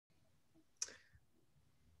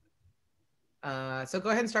So go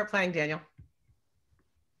ahead and start playing, Daniel.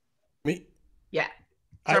 Me? Yeah.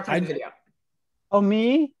 Start playing the video. Oh,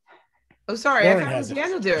 me? Oh, sorry. Lorin I thought it was has it.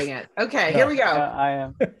 Daniel doing it. Okay, No. here we go. I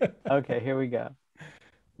am. Okay, here we go.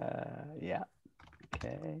 Yeah.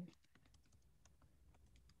 Okay.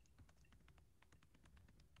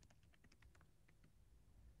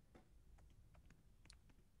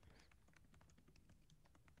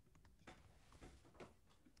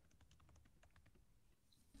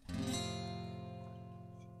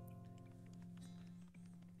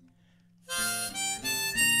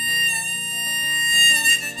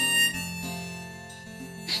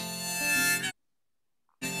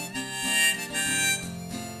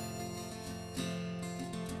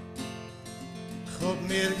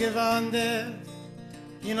 Mir gewandert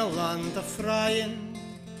in ein Land der Freien,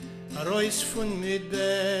 ein Reus von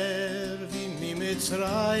Midber wie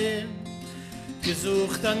Mitzrayim,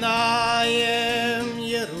 gesucht an Ayem,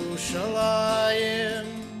 Jerusalem.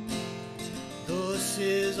 Das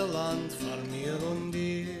ist ein Land für mir und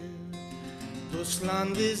dir. Das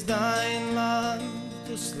Land ist dein Land,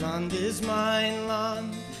 das Land ist mein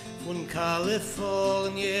Land, von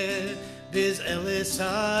Kalifornien bis Ellis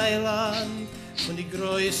Island. Von die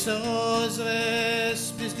Größe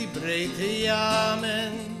Osres bis die breite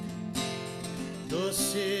Yamen.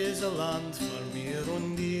 Das ist ein Land für mir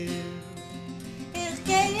und dir. Ich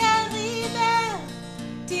gehe rüber,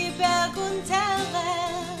 die Berg und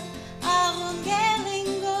Täler, Aaron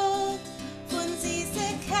Geringot, von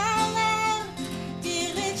süße Keller, die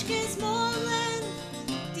Ritschkes murmeln,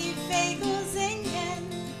 die Vögel singen.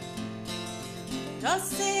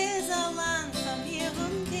 Das ist ein Land für mir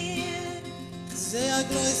und dir. Sehr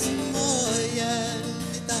große Moje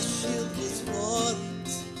mit das Schild des Wort,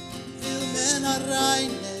 viel Männer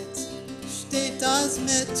reinet, steht das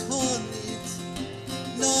Metholit,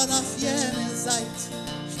 nur auf jener Seite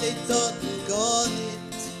steht dort gar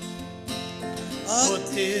nicht. Und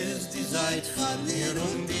ist die Seite von mir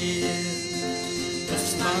und dir.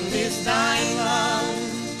 Das Land ist dein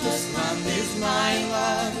Land, das Land ist mein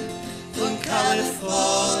Land, von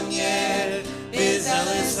Kalifornien bis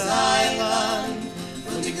Ellis Island.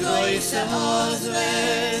 Von die Größe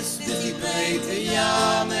Oswest bis die breite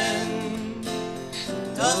Yamen.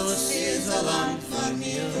 Das ist ein Land von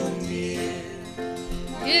mir und dir.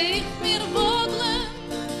 Ich mir wogeln,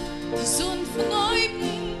 die Sonne von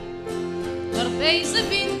Neuben, der Weise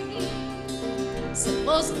Winden, sie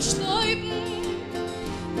losen Stäuben,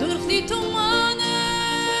 durch die Tumanen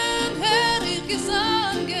hör ich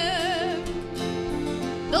Gesangen.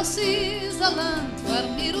 Das ist ein Land von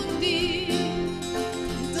mir und dir.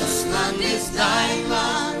 Das Land ist dein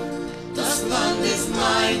Land, das Land ist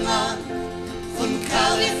mein Land, von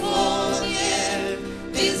Kalifornien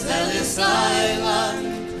bis Ellis Island,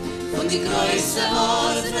 von die Größe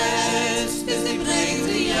Oswest bis die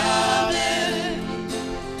breite Yamen.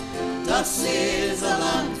 Das ist ein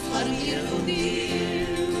Land von mir und dir.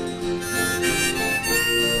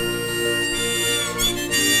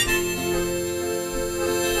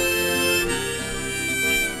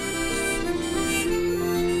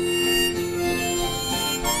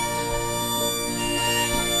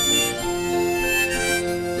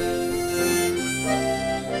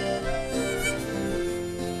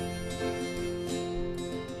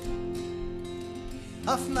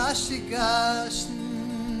 Auf Naschigaschen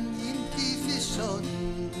in tiefe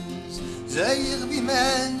Schons, sehr wie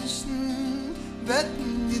Menschen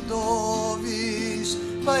wetten die Dovisch,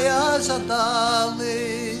 bei Azadalisch,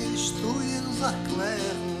 du ihr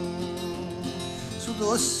erklären, so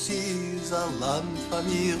das ist ein Land von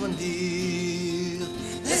mir und dir.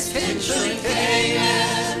 Es kennt schon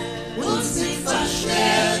keiner, uns nicht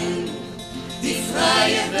verstehen, die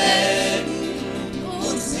freie Welt,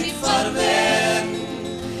 uns nicht verwehren.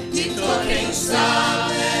 Die trocken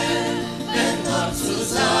zusammen, wenn dort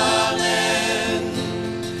zusammen.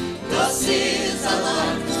 Das ist ein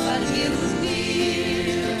Land von mir und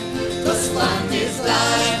dir. Das Land ist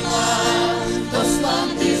dein Land, das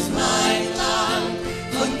Land ist mein Land.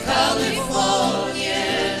 Von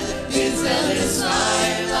Kalifornien bis Ellis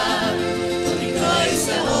Island. Von die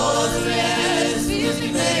Größe Oswest bis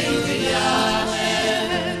die breite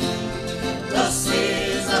Yamen.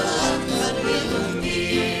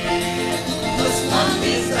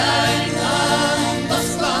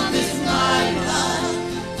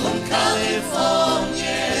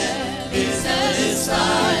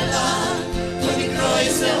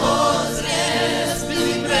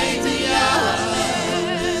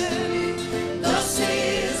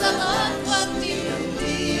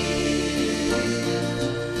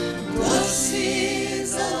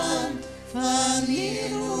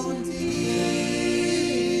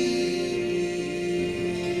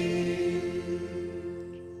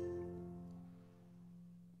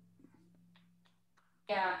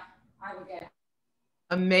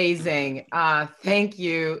 Amazing. Thank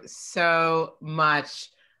you so much,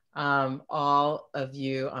 all of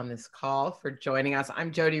you on this call for joining us.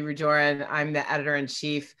 I'm Jodi Rudoren. I'm the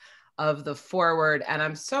editor-in-chief of The Forward, and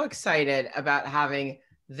I'm so excited about having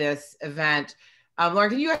this event. Lorin,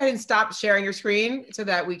 can you go ahead and stop sharing your screen so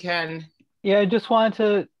that we can... Yeah, I just wanted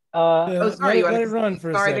to... sorry, let it run for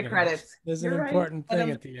a second. Sorry, the credits. There's an You're important right.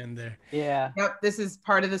 thing at the end there. Yeah. Yep, this is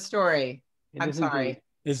part of the story. I'm sorry. Indeed.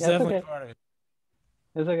 It's Yeah, definitely okay. part of it.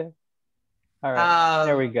 It's okay. All right,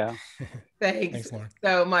 there we go. Thanks Lorin.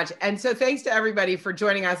 so much. And so thanks to everybody for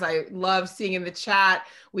joining us. I love seeing in the chat,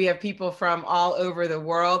 we have people from all over the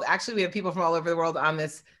world. Actually, we have people from all over the world on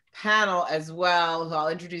this panel as well, who I'll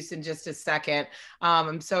introduce in just a second.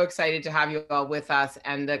 I'm so excited to have you all with us,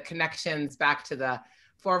 and the connections back to the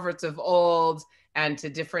Forverts of old and to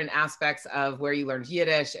different aspects of where you learned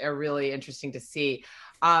Yiddish are really interesting to see.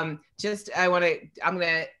 I'm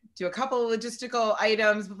gonna do a couple of logistical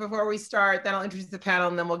items before we start, then I'll introduce the panel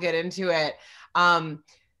and then we'll get into it.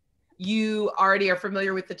 You already are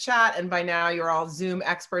familiar with the chat, and by now you're all Zoom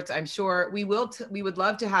experts, I'm sure. We would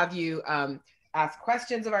love to have you ask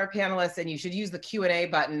questions of our panelists, and you should use the Q&A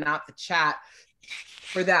button, not the chat,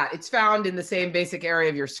 for that. It's found in the same basic area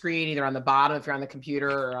of your screen, either on the bottom if you're on the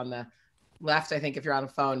computer, or on the left, I think, if you're on a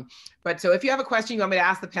phone. But so if you have a question you want me to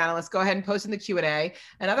ask the panelists, go ahead and post in the Q&A.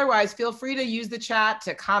 And otherwise, feel free to use the chat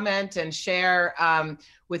to comment and share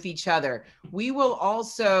with each other. We will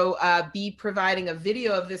also be providing a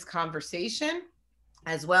video of this conversation,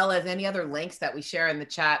 as well as any other links that we share in the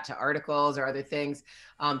chat to articles or other things.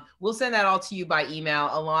 We'll send that all to you by email,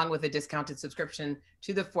 along with a discounted subscription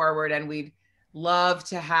to The Forward, and we'd love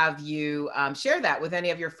to have you share that with any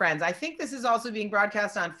of your friends. I think this is also being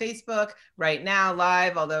broadcast on Facebook right now,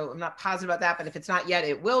 live, although I'm not positive about that, but if it's not yet,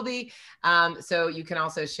 it will be. So you can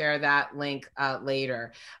also share that link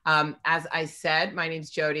later. As I said, my name's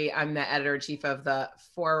Jodi. I'm the editor-in-chief of The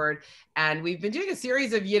Forward, and we've been doing a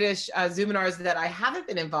series of Yiddish Zoominars that I haven't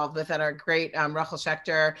been involved with, that our great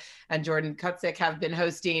Rokhl and Jordan Kutzik have been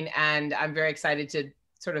hosting, and I'm very excited to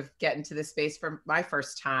sort of get into this space for my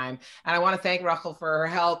first time. And I want to thank Rokhl for her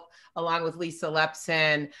help, along with Lisa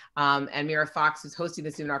Lepson and Mira Fox, who's hosting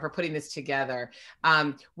this seminar, for putting this together.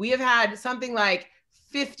 We have had something like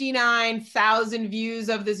 59,000 views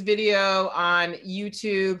of this video on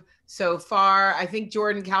YouTube so far. I think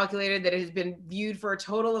Jordan calculated that it has been viewed for a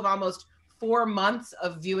total of almost 4 months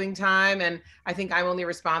of viewing time. And I think I'm only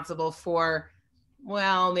responsible for,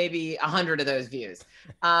 well, maybe 100 of those views.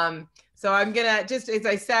 So I'm gonna just, as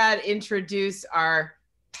I said, introduce our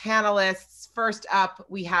panelists. First up,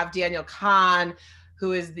 we have Daniel Kahn,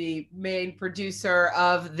 who is the main producer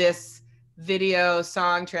of this video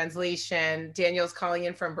song translation. Daniel's calling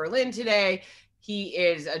in from Berlin today. He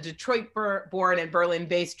is a Detroit-born and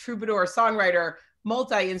Berlin-based troubadour, songwriter,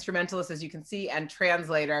 multi-instrumentalist, as you can see, and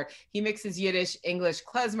translator. He mixes Yiddish, English,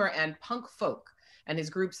 klezmer, and punk folk. And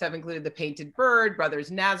his groups have included The Painted Bird,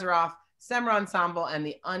 Brothers Nazaroff, Semra Ensemble, and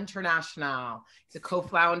the International. He's a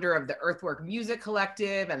co-founder of the Earthwork Music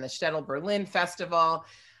Collective and the Shtetl Berlin Festival.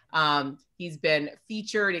 He's been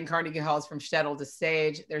featured in Carnegie Hall's From Shtetl to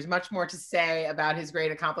Stage. There's much more to say about his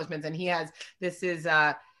great accomplishments, and this is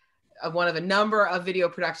one of a number of video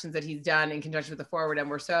productions that he's done in conjunction with The Forward, and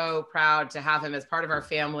we're so proud to have him as part of our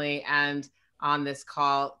family and on this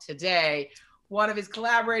call today. One of his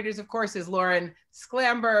collaborators, of course, is Lorin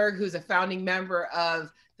Sklamberg, who's a founding member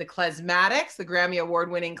of the Klezmatics, the Grammy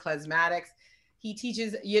Award-winning Klezmatics. He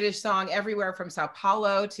teaches Yiddish song everywhere from Sao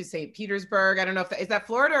Paulo to St. Petersburg. I don't know if is that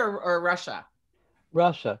Florida or Russia?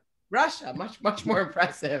 Russia. Russia, much more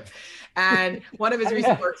impressive. And one of his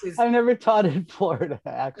recent works is... I've never taught in Florida,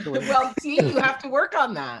 actually. Well, see, you have to work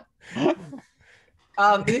on that.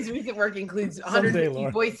 His recent work includes 150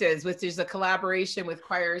 Voices, which is a collaboration with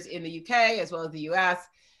choirs in the UK as well as the US.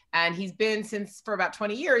 And he's been, for about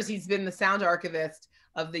 20 years, he's been the sound archivist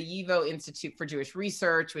of the YIVO Institute for Jewish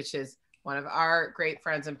Research, which is one of our great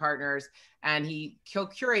friends and partners. And he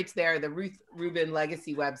curates there the Ruth Rubin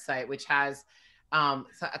Legacy website, which has a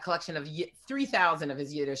collection of 3,000 of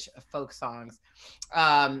his Yiddish folk songs.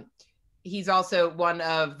 He's also one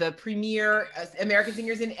of the premier American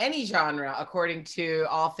singers in any genre, according to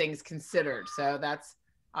All Things Considered. So that's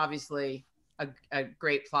obviously a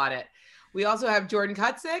great plaudit. We also have Jordan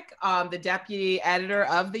Kutzik, the deputy editor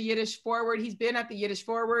of the Yiddish Forward. He's been at the Yiddish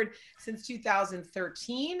Forward since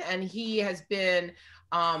 2013, and he has been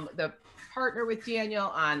the partner with Daniel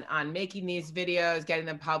on making these videos, getting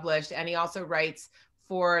them published. And he also writes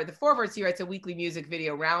for the Forverts. He writes a weekly music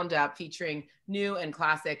video roundup featuring new and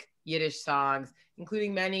classic Yiddish songs,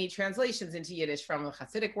 including many translations into Yiddish from the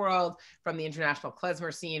Hasidic world, from the international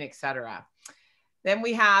klezmer scene, etc. Then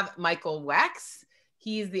we have Michael Wex.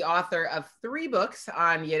 He's the author of 3 books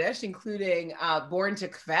on Yiddish, including Born to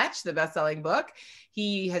Kvetch, the best-selling book.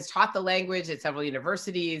 He has taught the language at several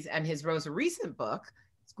universities, and his most recent book,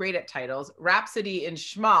 it's great at titles, Rhapsody in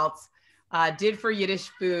Schmaltz, did for Yiddish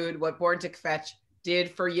food what Born to Kvetch did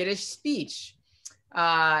for Yiddish speech.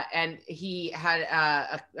 And he had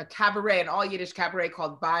a cabaret, an all Yiddish cabaret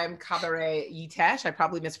called Beim Cabaret Yitesh. I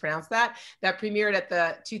probably mispronounced that. That premiered at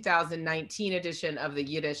the 2019 edition of the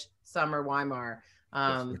Yiddish Summer Weimar.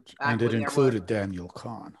 And it included Daniel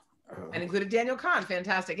Kahn. And included Daniel Kahn.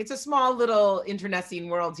 Fantastic. It's a small little internecine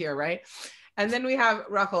world here, right? And then we have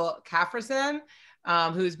Rokhl Kafrissen,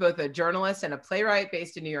 who's both a journalist and a playwright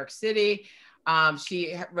based in New York City.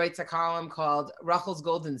 She writes a column called Rochel's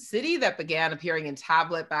Golden City that began appearing in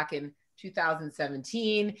Tablet back in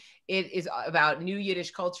 2017. It is about new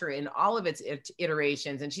Yiddish culture in all of its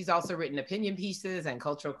iterations. And she's also written opinion pieces and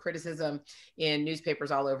cultural criticism in newspapers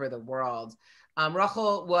all over the world.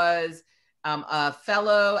 Rochl was a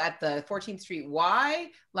fellow at the 14th Street Y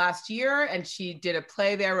last year, and she did a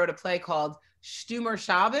play there, wrote a play called Stummer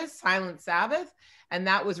Shabbos, Silent Sabbath, and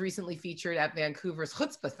that was recently featured at Vancouver's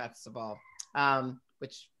Chutzpah Festival, I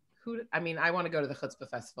want to go to the Chutzpah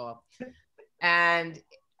Festival. And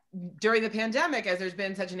during the pandemic, as there's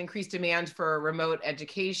been such an increased demand for remote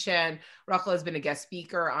education, Rokhl has been a guest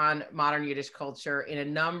speaker on modern Yiddish culture in a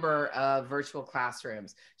number of virtual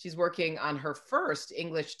classrooms. She's working on her first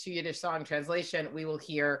English to Yiddish song translation. We will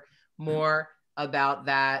hear more about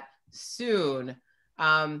that soon.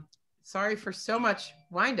 Sorry for so much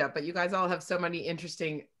wind-up, but you guys all have so many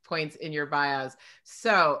interesting points in your bios.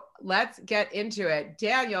 So let's get into it.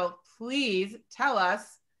 Daniel, please tell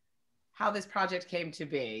us how this project came to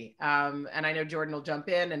be. And I know Jordan will jump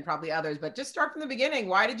in and probably others, but just start from the beginning.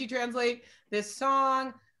 Why did you translate this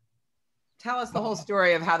song? Tell us the whole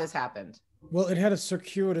story of how this happened. Well, it had a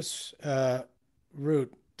circuitous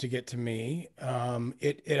route to get to me.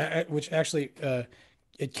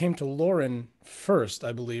 It came to Lorin first,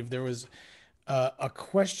 I believe. There was a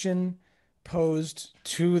question posed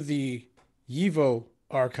to the YIVO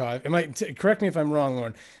archive. Correct me if I'm wrong,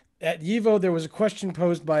 Lorin. At YIVO, there was a question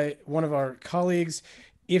posed by one of our colleagues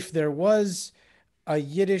if there was a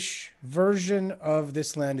Yiddish version of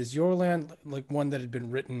This Land Is Your Land, like one that had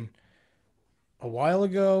been written a while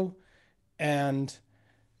ago. And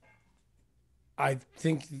I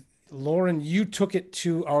think, Lorin, you took it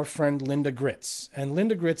to our friend Linda Gritz. And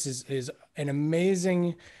Linda Gritz is an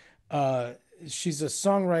amazing, she's a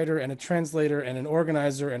songwriter and a translator and an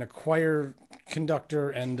organizer and a choir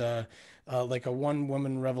conductor and like a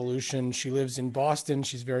one-woman revolution. She lives in Boston.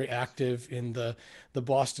 She's very active in the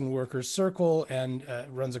Boston Workers Circle and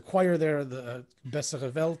runs a choir there, the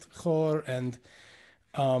Bessere Welt Chor. And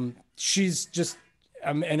she's just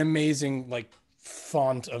an amazing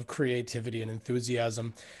font of creativity and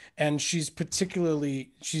enthusiasm. And she's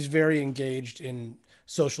very engaged in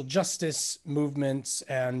social justice movements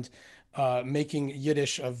and making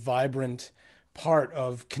Yiddish a vibrant part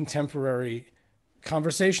of contemporary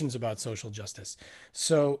conversations about social justice.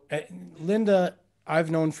 So Linda,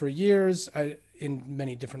 I've known for years in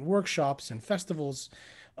many different workshops and festivals.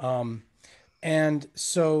 And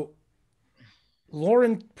so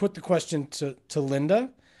Lorin put the question to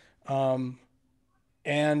Linda,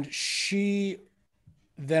 and she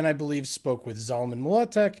then, I believe, spoke with Zalman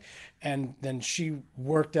Mlotek, and then she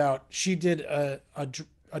did a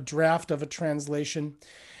draft of a translation.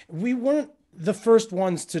 We weren't the first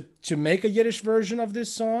ones to make a Yiddish version of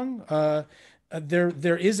this song.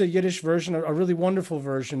 There is a Yiddish version, a really wonderful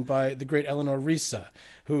version by the great Eleanor Risa,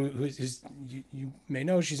 who is, you may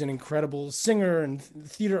know, she's an incredible singer and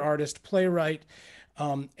theater artist, playwright.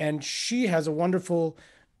 And she has a wonderful,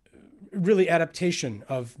 really adaptation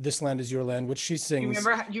of This Land Is Your Land, which she sings.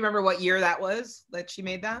 Do you remember what year that was that she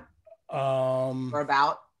made that? Or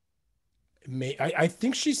about? I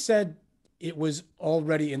think she said it was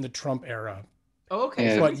already in the Trump era. Oh,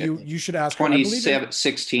 okay. Yeah, but you should ask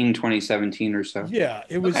 2016, 2017 or so. Yeah,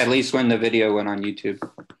 it was. At least when the video went on YouTube.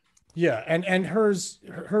 Yeah, and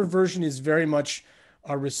her version is very much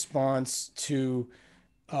a response to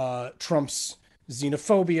Trump's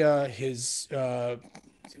xenophobia, his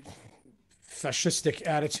fascistic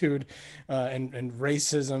attitude, and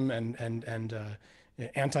racism and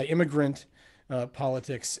anti-immigrant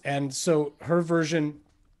politics. And so her version,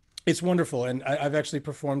 it's wonderful, and I've actually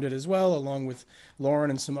performed it as well, along with Lorin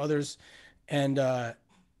and some others. And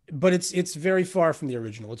but it's very far from the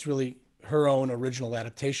original. It's really her own original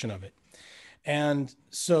adaptation of it. And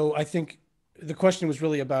so I think the question was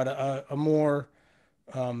really about a more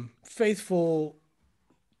faithful,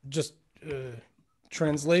 just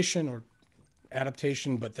translation or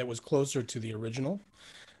adaptation, but that was closer to the original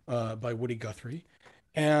by Woody Guthrie.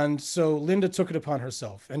 And so Linda took it upon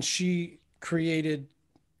herself, and she created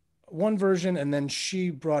one version, and then she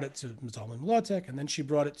brought it to Mlotek, and then she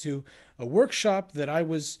brought it to a workshop that I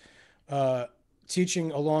was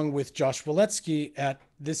teaching along with Josh Waletzky at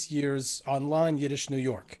this year's online Yiddish New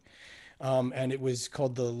York. And it was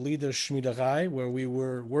called the Lieder Schmiederei, where we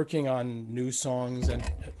were working on new songs and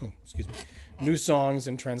new songs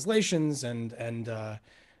and translations and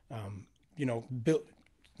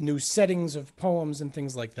new settings of poems and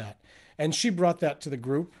things like that. And she brought that to the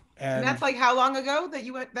group. And that's like how long ago that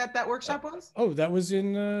you went that workshop was? Oh, that was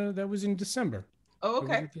in December. Oh,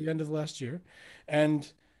 okay. At the end of last year.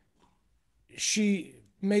 And she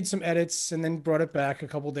made some edits and then brought it back a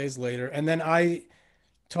couple days later. And then I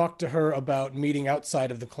talked to her about meeting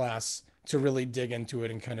outside of the class to really dig into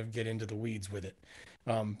it and kind of get into the weeds with it.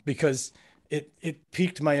 Because it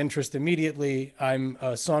piqued my interest immediately. I'm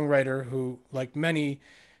a songwriter who, like many,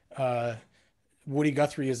 Woody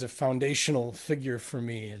Guthrie is a foundational figure for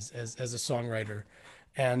me as a songwriter.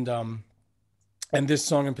 And this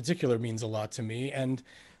song in particular means a lot to me. And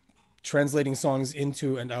translating songs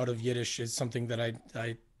into and out of Yiddish is something that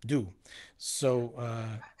I do. So,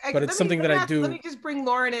 but it's something that I do. Let me just bring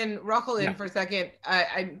Lorin and Rokhl in for a second.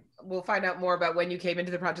 I will find out more about when you came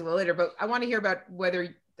into the project a little later, but I want to hear about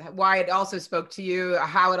why it also spoke to you,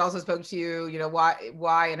 how it also spoke to you,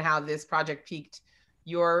 why and how this project piqued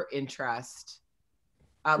your interest.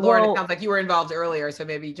 Lorin, it sounds like you were involved earlier, so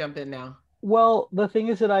maybe jump in now. Well, the thing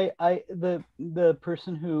is that the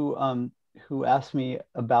person who asked me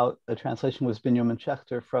about a translation was Benjamin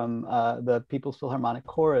Schechter from the People's Philharmonic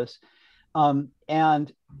Chorus. And,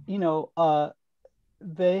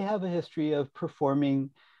 they have a history of performing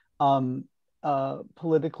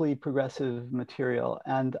politically progressive material.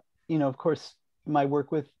 And, of course, my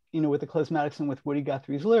work with the klezmatics and with Woody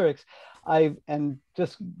Guthrie's lyrics, and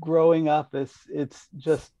just growing up, it's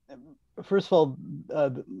just, first of all,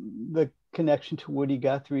 the connection to Woody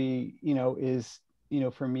Guthrie, is,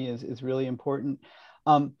 for me is really important.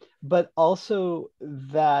 But also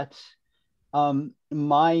that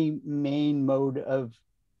my main mode of,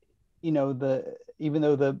 even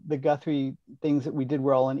though the Guthrie things that we did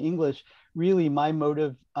were all in English, really my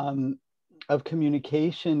mode of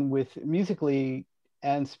communication with musically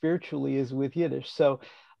and spiritually is with Yiddish. So,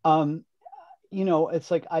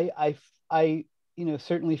 it's like I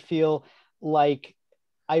certainly feel like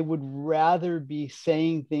I would rather be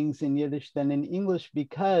saying things in Yiddish than in English,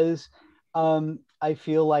 because I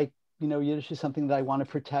feel like, Yiddish is something that I want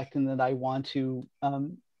to protect and that I want to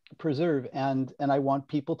preserve, and I want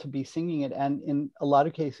people to be singing it. And in a lot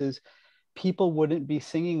of cases, people wouldn't be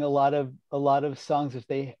singing a lot of songs if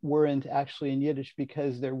they weren't actually in Yiddish,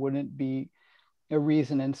 because there wouldn't be a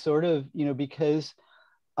reason. And sort of, because,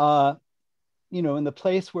 in the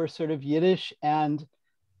place where sort of Yiddish and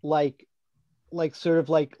like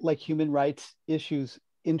human rights issues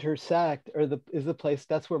intersect, is the place,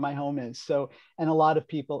 that's where my home is. So, and a lot of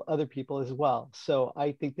other people as well. So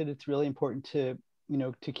I think that it's really important to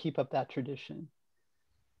keep up that tradition.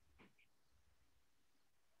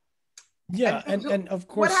 Yeah, and of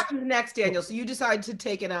course. What happens next, Daniel? So you decide to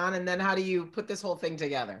take it on, and then how do you put this whole thing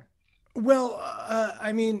together? Well,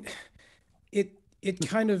 I mean, it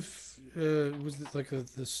kind of was like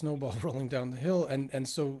the snowball rolling down the hill, and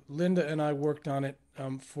so Linda and I worked on it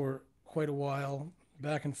for quite a while,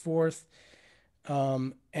 back and forth,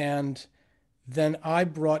 and then I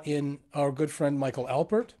brought in our good friend Michael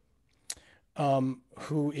Alpert,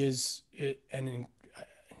 who is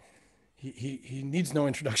he needs no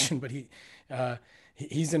introduction, but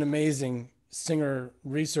he's an amazing singer,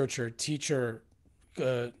 researcher, teacher,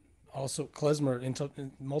 also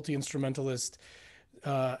klezmer, multi-instrumentalist,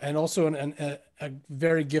 and also a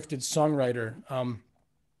very gifted songwriter.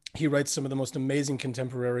 He writes some of the most amazing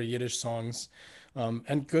contemporary Yiddish songs,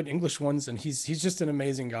 and good English ones. And he's just an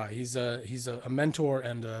amazing guy. He's a mentor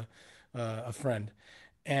and a friend.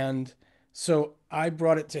 And so I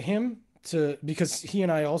brought it to him because he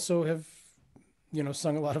and I also have,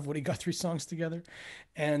 sung a lot of Woody Guthrie songs together.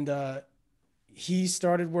 And he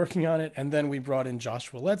started working on it, and then we brought in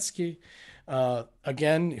Josh Waletzky,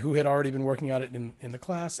 again, who had already been working on it in the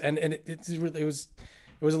class, and it was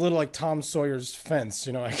a little like Tom Sawyer's Fence,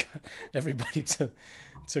 I got everybody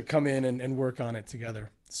to come in and work on it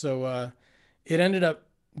together. So it ended up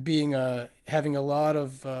being having a lot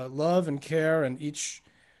of love and care, and each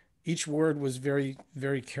word was very,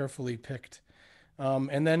 very carefully picked.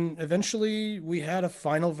 And then eventually we had a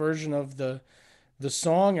final version of the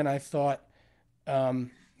song, and I thought,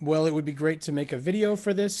 well, it would be great to make a video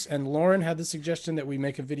for this. And Lorin had the suggestion that we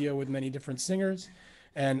make a video with many different singers.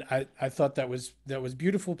 And I thought that was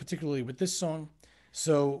beautiful, particularly with this song.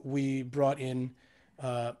 So we brought in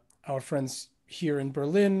our friends here in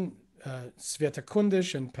Berlin, Sveta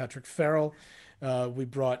Kundish and Patrick Farrell. We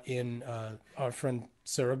brought in our friend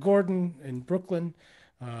Sarah Gordon in Brooklyn.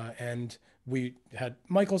 And we had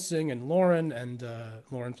Michael sing and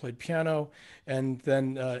Lorin played piano. And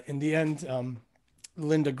then in the end,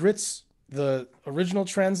 Linda Gritz, the original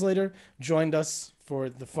translator, joined us for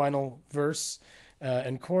the final verse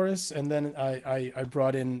and chorus. And then I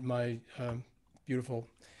brought in my beautiful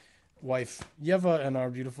wife, YIVO, and our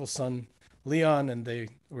beautiful son, Leon, and they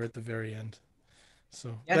were at the very end.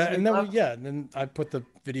 So, yes, and then I put the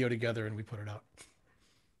video together and we put it out.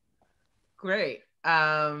 Great.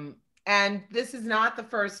 And this is not the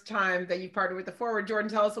first time that you've partnered with the Forward. Jordan,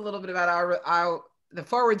 tell us a little bit about the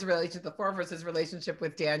Forward's relationship, the Forverts' relationship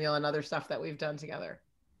with Daniel and other stuff that we've done together.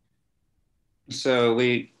 So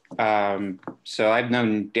so I've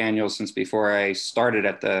known Daniel since before I started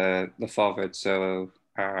at the Forverts. So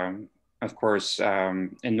of course,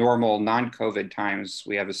 in normal non-COVID times,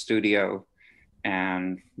 we have a studio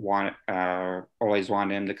and always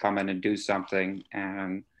wanted him to come in and do something.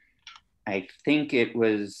 And I think it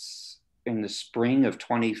was in the spring of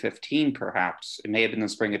 2015, perhaps. It may have been the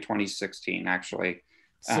spring of 2016, actually.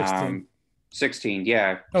 16,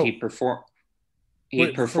 yeah. Oh. He performed.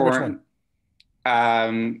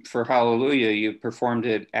 For Hallelujah, you performed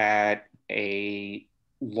it at a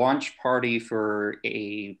launch party for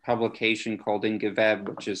a publication called In Geweb,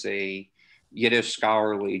 which is a Yiddish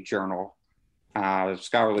scholarly journal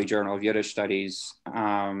of Yiddish studies.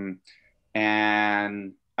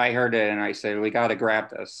 And I heard it and I said, we got to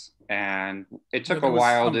grab this. And it took a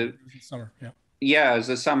while to. Summer, yeah. Yeah, it was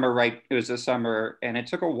the summer, right? It was the summer, and it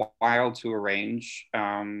took a while to arrange.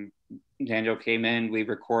 Daniel came in, we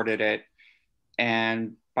recorded it,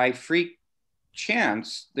 and by freak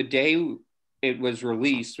chance, the day it was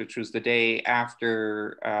released, which was the day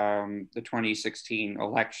after the 2016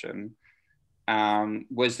 election,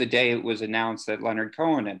 was the day it was announced that Leonard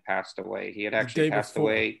Cohen had passed away. He had actually passed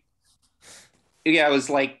away. Yeah, it was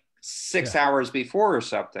like 6 hours before or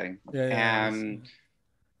something. And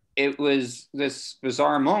it was this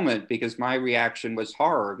bizarre moment because my reaction was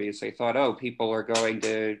horror, because I thought, oh, people are going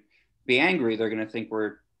to be angry. They're going to think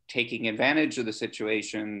we're taking advantage of the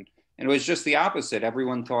situation. And it was just the opposite.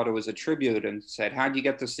 Everyone thought it was a tribute and said, how'd you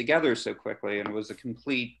get this together so quickly? And it was a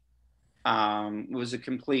complete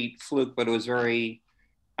fluke, but it was very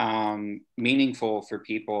meaningful for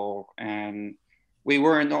people. And we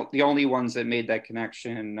weren't the only ones that made that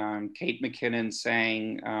connection. Kate McKinnon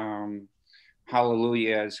sang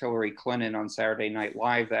Hallelujah as Hillary Clinton on Saturday Night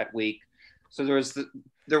Live that week. So there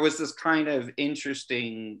was this kind of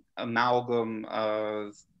interesting amalgam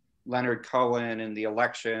of Leonard Cohen and the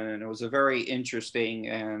election, and it was a very interesting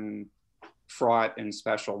and fraught and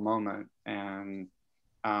special moment. And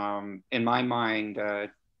in my mind,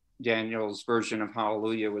 Daniel's version of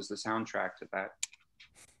Hallelujah was the soundtrack to that.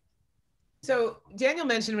 So Daniel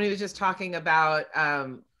mentioned when he was just talking about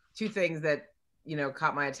two things that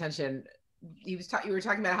caught my attention. You were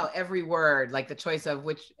talking about how every word, like the choice of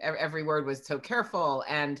which every word was so careful,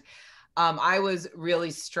 and I was really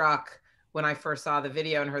struck when I first saw the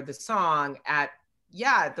video and heard the song at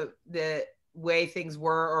the way things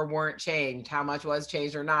were or weren't changed, how much was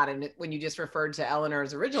changed or not. And when you just referred to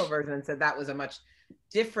Eleanor's original version and said that was a much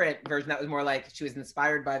different version, that was more like she was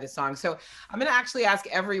inspired by the song. So I'm going to actually ask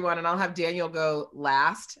everyone, and I'll have Daniel go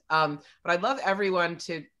last, but I'd love everyone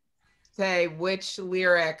to say which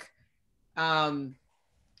lyric kind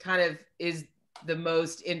of is the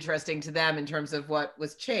most interesting to them in terms of what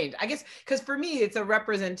was changed. I guess because for me it's a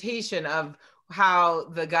representation of how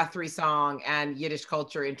the Guthrie song and Yiddish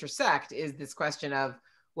culture intersect, is this question of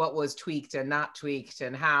what was tweaked and not tweaked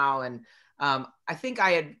and how. And I think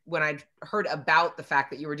when I heard about the fact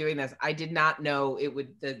that you were doing this, I did not know it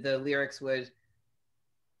would, the lyrics would,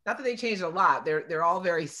 not that they changed a lot, they're all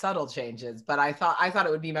very subtle changes, but I thought it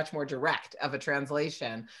would be much more direct of a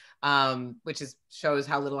translation, which shows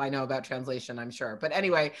how little I know about translation, I'm sure. But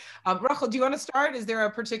anyway, Rokhl, do you want to start? Is there a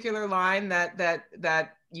particular line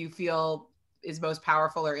that you feel is most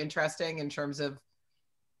powerful or interesting in terms of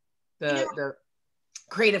the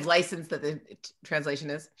creative license that the translation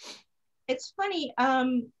is? It's funny,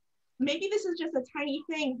 maybe this is just a tiny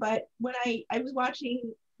thing, but when I was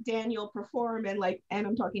watching Daniel perform and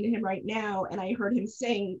I'm talking to him right now, and I heard him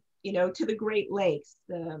sing, to the Great Lakes.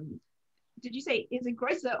 Did you say, is it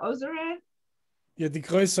Große Ozere? Yeah, the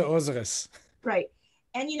Große Ozeres. Right.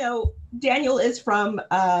 And Daniel is from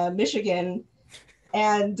Michigan,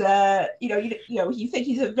 And you think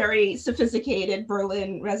he's a very sophisticated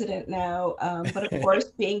Berlin resident now, but of course,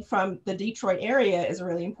 being from the Detroit area is a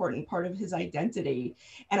really important part of his identity.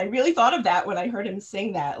 And I really thought of that when I heard him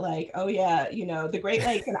sing that, like, oh yeah, the Great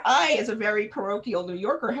Lakes. And I, as a very parochial New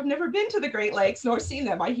Yorker, have never been to the Great Lakes nor seen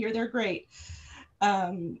them. I hear they're great.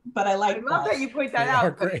 But I love that you point that They out.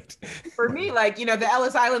 are great. For me, like, the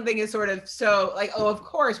Ellis Island thing is sort of so like, oh, of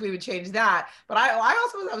course we would change that. But I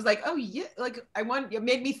was like, oh yeah, like it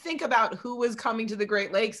made me think about who was coming to the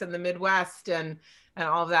Great Lakes and the Midwest and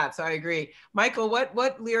all of that. So I agree. Michael,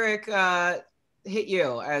 what lyric hit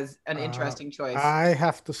you as an interesting choice? I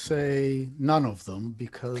have to say none of them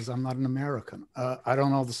because I'm not an American. I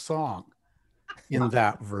don't know the song in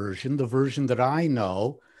that version. The version that I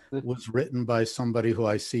know was written by somebody who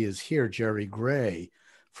I see is here, Jerry Gray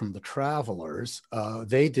from the Travelers.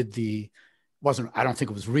 They did I don't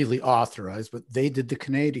think it was really authorized, but they did the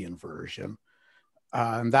Canadian version.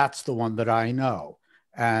 And that's the one that I know.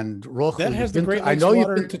 And Rokhl, that has the Great I Lakes know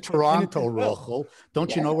water you've been to Toronto, well. Rokhl.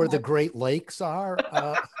 Don't you know where the Great Lakes are?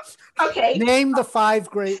 Okay. Name the 5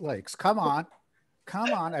 Great Lakes. Come on.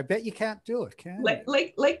 I bet you can't do it, can you?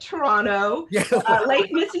 Lake Toronto, Yeah. Lake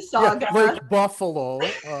Mississauga, Lake Buffalo.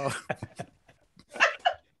 So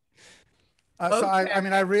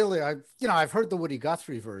I've heard the Woody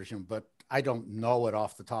Guthrie version, but I don't know it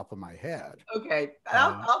off the top of my head. Okay,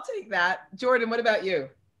 I'll take that. Jordan, what about you?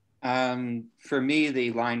 For me,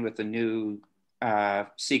 the line with the new,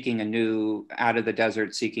 seeking a new, out of the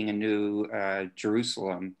desert, seeking a new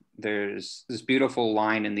Jerusalem. There's this beautiful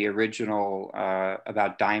line in the original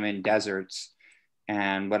about diamond deserts.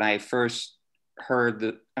 And when I first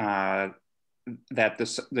heard that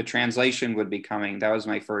the translation would be coming, that was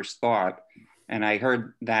my first thought. And I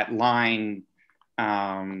heard that line,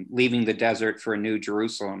 leaving the desert for a new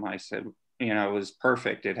Jerusalem. I said, it was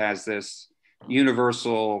perfect. It has this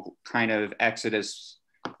universal kind of Exodus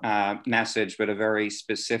message, but a very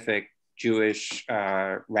specific Jewish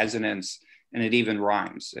resonance. And it even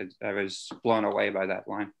rhymes. I was blown away by that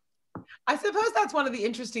line. I suppose that's one of the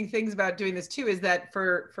interesting things about doing this too, is that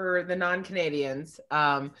for the non-Canadians,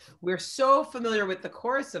 we're so familiar with the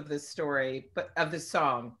chorus of this story, but of this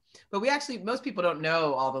song, but most people don't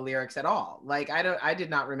know all the lyrics at all. Like I did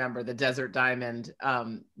not remember the Desert Diamond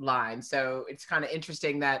line. So it's kind of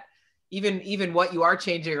interesting that even what you are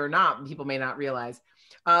changing or not, people may not realize.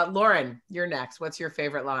 Lorin, you're next. What's your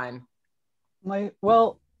favorite line? I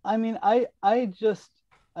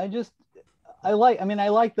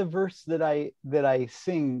like the verse that I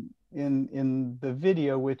sing in the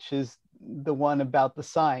video, which is the one about the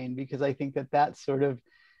sign, because I think that's sort of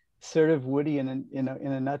Woody in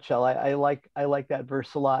a nutshell. I like that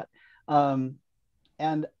verse a lot,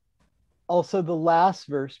 and also the last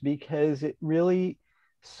verse, because it really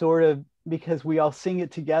because we all sing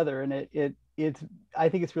it together, and I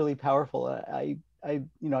think it's really powerful. I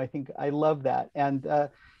think I love that. And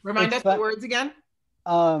remind us the words again.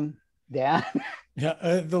 Dan.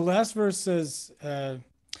 Yeah, the last verse says,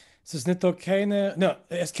 es ist nicht keine, no,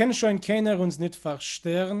 es kann schon keiner uns nicht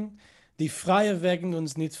verstehen, die freie Wegen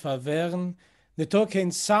uns nicht verwehren, nicht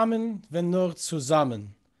kein Samen, wenn nur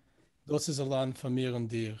zusammen. Das ist ein Land von mir und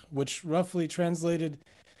dir, which roughly translated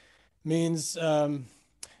means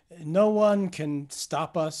no one can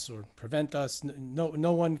stop us or prevent us.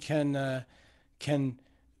 No one can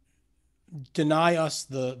deny us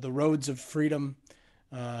the roads of freedom.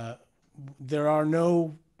 There are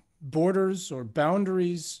no borders or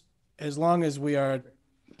boundaries as long as we are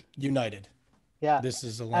united. Yeah. This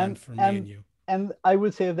is a land for me and you. And I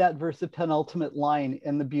would say of that verse, the penultimate line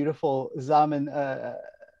in the beautiful Samen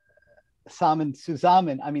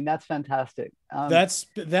zusammen. I mean, that's fantastic.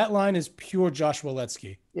 That line is pure Josh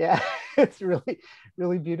Waletzky. Yeah, it's really,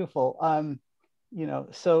 really beautiful.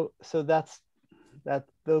 So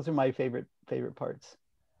those are my favorite parts.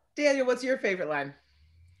 Daniel, what's your favorite line?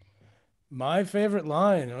 My favorite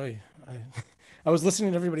line. I was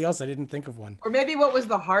listening to everybody else. I didn't think of one. Or maybe what was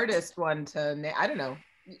the hardest one to name? I don't know.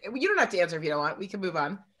 You don't have to answer if you don't want. We can move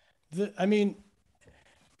on.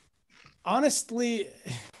 Honestly,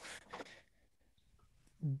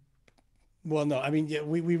 well, no. Yeah,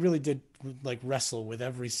 we really did wrestle with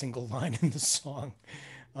every single line in the song.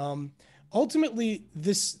 Ultimately,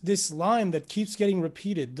 this line that keeps getting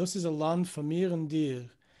repeated, "Das ist ein Land von mir und dir,"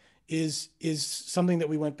 is something that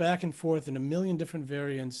we went back and forth in a million different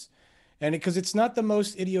variants. And because it's not the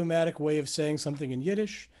most idiomatic way of saying something in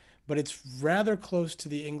Yiddish, but it's rather close to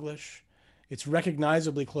the English. It's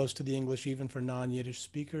recognizably close to the English, even for non-Yiddish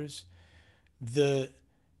speakers.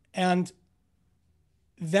 And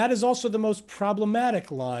that is also the most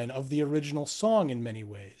problematic line of the original song in many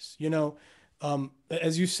ways.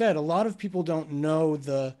 As you said, a lot of people don't know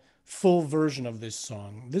the full version of this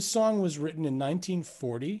song. This song was written in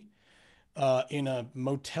 1940 in a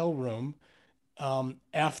motel room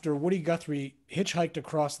after Woody Guthrie hitchhiked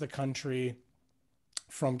across the country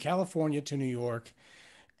from California to New York.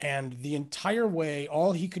 And the entire way,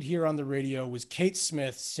 all he could hear on the radio was Kate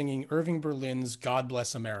Smith singing Irving Berlin's God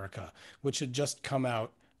Bless America, which had just come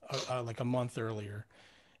out like a month earlier.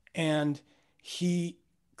 And he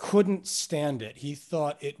couldn't stand it. He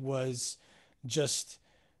thought it was just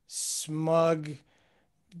smug,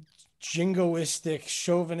 jingoistic,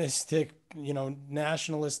 chauvinistic,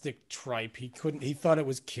 nationalistic tripe. He thought it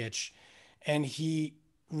was kitsch. And he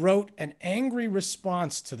wrote an angry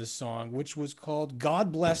response to the song, which was called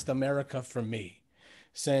God Blessed America for Me,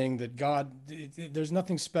 saying that there's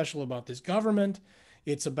nothing special about this government.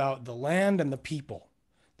 It's about the land and the people,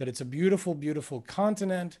 that it's a beautiful, beautiful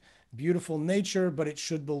continent, beautiful nature, but it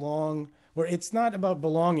should belong, or it's not about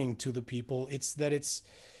belonging to the people. It's that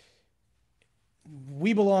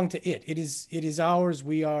we belong to it. It is ours.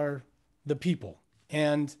 We are the people.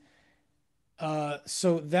 And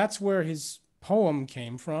so that's where his poem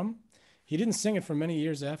came from. He didn't sing it for many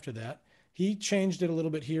years after that. He changed it a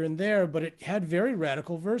little bit here and there, but it had very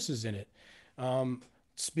radical verses in it.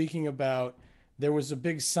 Speaking about, there was a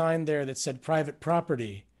big sign there that said private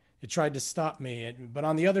property. It tried to stop me, but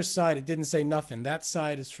on the other side, it didn't say nothing. That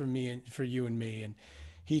side is for me and for you and me. And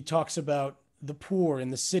he talks about the poor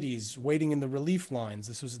in the cities waiting in the relief lines.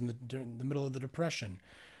 This was during the middle of the Depression.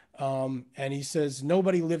 And he says,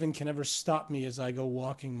 nobody living can ever stop me as I go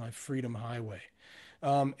walking my freedom highway.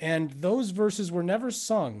 And those verses were never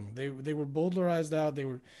sung. They were bowdlerized out.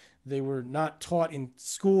 They were not taught in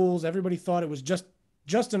schools. Everybody thought it was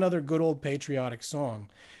just another good old patriotic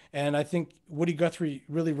song. And I think Woody Guthrie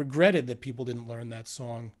really regretted that people didn't learn that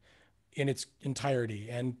song in its entirety.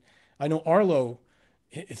 And I know Arlo,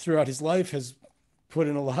 throughout his life, has put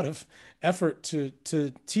in a lot of effort to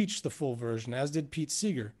teach the full version, as did Pete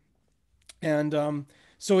Seeger. And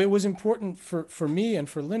so it was important for me and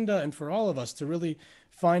for Linda and for all of us to really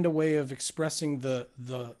find a way of expressing the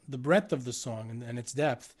breadth of the song and its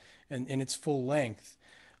depth and in its full length,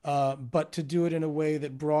 but to do it in a way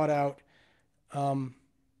that brought out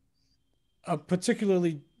a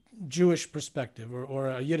particularly Jewish perspective or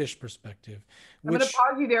a Yiddish perspective. I'm going to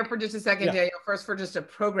pause you there for just a second, Yeah. Daniel, first for just a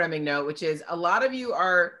programming note, which is a lot of you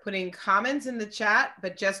are putting comments in the chat,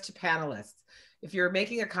 but just to panelists. If you're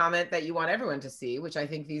making a comment that you want everyone to see, which I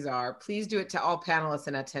think these are, please do it to all panelists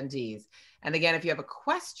and attendees. And again, if you have a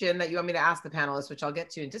question that you want me to ask the panelists, which I'll get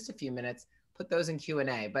to in just a few minutes, put those in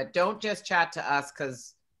Q&A, but don't just chat to us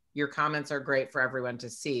because your comments are great for everyone to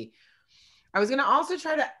see. I was going to also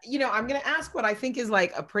try to, I'm going to ask what I think is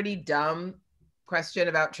like a pretty dumb question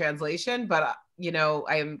about translation, but,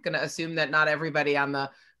 I am going to assume that not everybody on the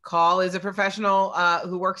call is a professional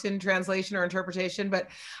who works in translation or interpretation, but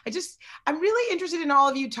I'm really interested in all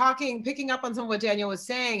of you picking up on some of what Daniel was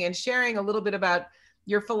saying and sharing a little bit about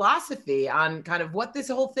your philosophy on kind of what this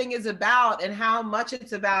whole thing is about and how much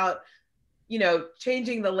it's about,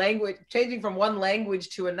 changing the language, changing from one language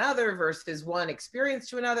to another versus one experience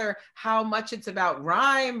to another, how much it's about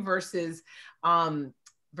rhyme versus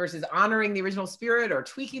honoring the original spirit or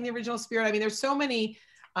tweaking the original spirit. I mean, there's so many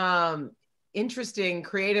interesting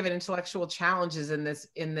creative and intellectual challenges in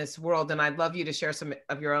this world, and I'd love you to share some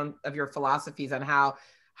of your philosophies on how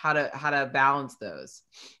to balance those.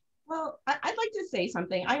 Well, I'd like to say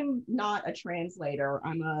something. I'm not a translator.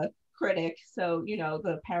 I'm a critic, so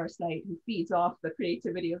the parasite who feeds off the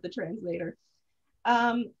creativity of the translator.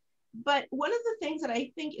 But one of the things that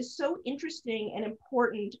I think is so interesting and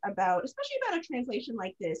important especially about a translation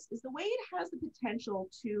like this, is the way it has the potential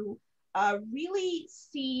to really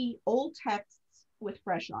see old texts with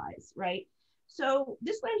fresh eyes, right? So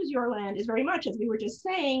This Land Is Your Land is very much, as we were just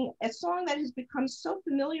saying, a song that has become so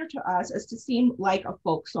familiar to us as to seem like a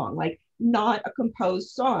folk song, like not a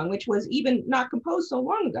composed song, which was even not composed so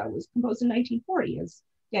long ago. It was composed in 1940, as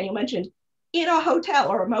Daniel mentioned, in a hotel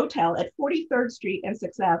or a motel at 43rd Street and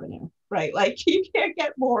 6th Avenue, right? Like you can't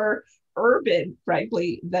get more urban,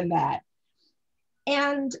 frankly, than that.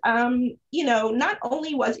 And, not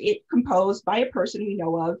only was it composed by a person we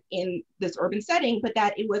know of in this urban setting, but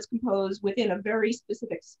that it was composed within a very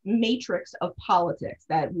specific matrix of politics,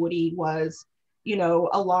 that Woody was,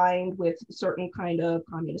 aligned with certain kind of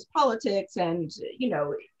communist politics. And,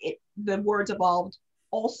 the words evolved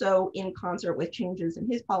also in concert with changes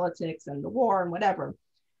in his politics and the war and whatever.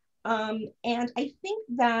 And I think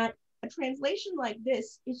that a translation like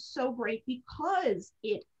this is so great because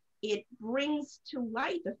it brings to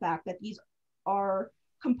light the fact that these are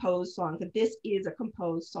composed song, that this is a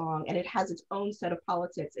composed song and it has its own set of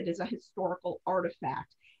politics. It is a historical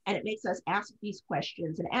artifact. And it makes us ask these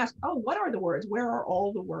questions and ask, oh, what are the words? Where are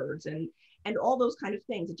all the words? And all those kind of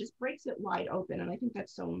things. It just breaks it wide open. And I think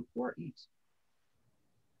that's so important.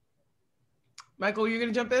 Michael, you're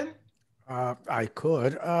going to jump in? I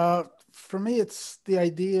could. For me, it's the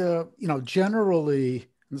idea, generally,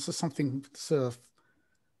 and this is something,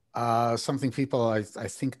 something people I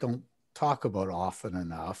think don't talk about often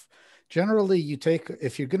enough. Generally,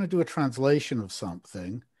 if you're going to do a translation of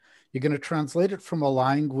something, you're going to translate it from a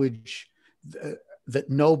language that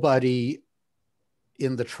nobody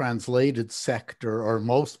in the translated sector, or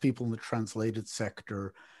most people in the translated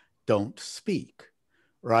sector, don't speak,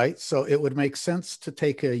 right? So it would make sense to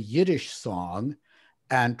take a Yiddish song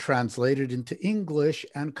and translate it into English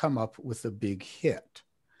and come up with a big hit.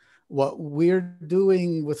 What we're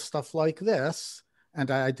doing with stuff like this, and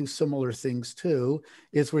I do similar things too,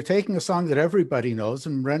 is we're taking a song that everybody knows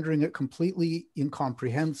and rendering it completely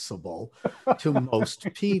incomprehensible to most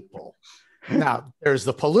people. Now, there's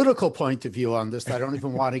the political point of view on this that I don't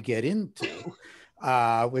even want to get into,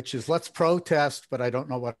 which is let's protest, but I don't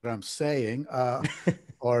know what I'm saying.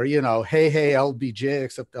 Or, hey, hey, LBJ,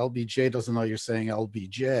 except LBJ doesn't know you're saying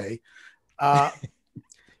LBJ.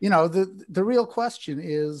 The real question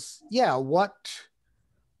is,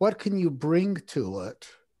 what can you bring to it?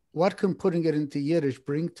 What can putting it into Yiddish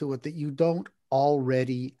bring to it that you don't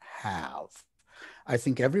already have? I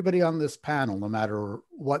think everybody on this panel, no matter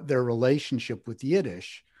what their relationship with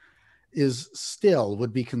Yiddish is, still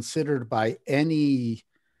would be considered by any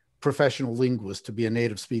professional linguist to be a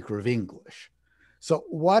native speaker of English. So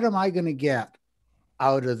what am I going to get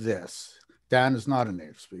out of this? Dan is not a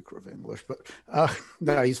native speaker of English, but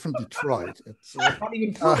no, he's from Detroit. It's not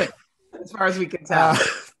even fluent, as far as we can tell.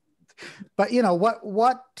 But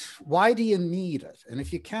why do you need it? And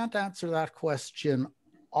if you can't answer that question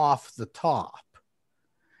off the top,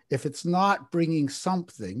 if it's not bringing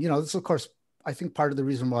something, this is, of course, I think part of the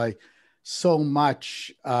reason why so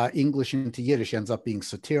much English into Yiddish ends up being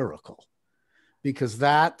satirical, because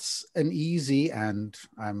that's an easy and,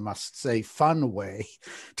 I must say, fun way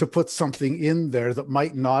to put something in there that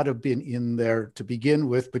might not have been in there to begin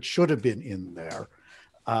with, but should have been in there.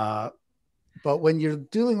 But when you're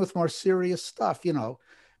dealing with more serious stuff,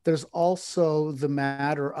 there's also the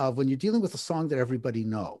matter of when you're dealing with a song that everybody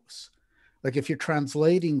knows. Like if you're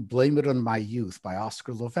translating Blame It on My Youth by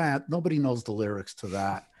Oscar Levant, nobody knows the lyrics to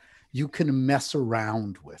that. You can mess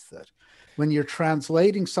around with it. When you're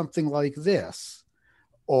translating something like this,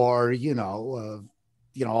 or,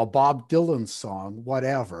 a Bob Dylan song,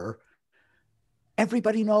 whatever,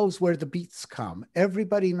 everybody knows where the beats come.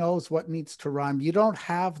 Everybody knows what needs to rhyme. You don't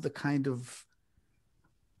have the kind of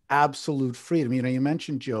absolute freedom. You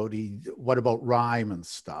mentioned, Jodi, what about rhyme and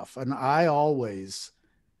stuff? And I always,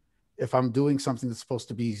 if I'm doing something that's supposed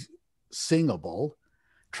to be singable,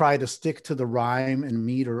 try to stick to the rhyme and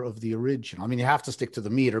meter of the original. You have to stick to the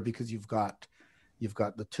meter because you've got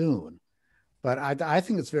the tune. But I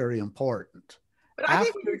think it's very important. But I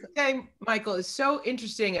think what you're saying, Michael, is so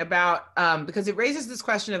interesting about, because it raises this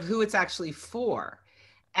question of who it's actually for.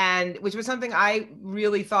 And which was something I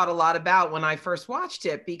really thought a lot about when I first watched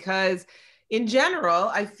it, because in general,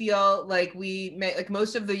 I feel like we make, like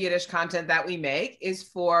most of the Yiddish content that we make is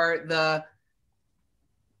for the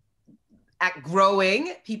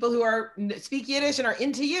growing people who speak Yiddish and are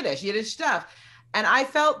into Yiddish stuff. And I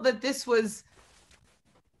felt that this was,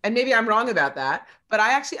 and maybe I'm wrong about that, but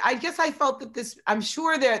I guess I felt that this, I'm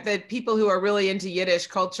sure that people who are really into Yiddish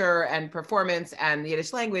culture and performance and the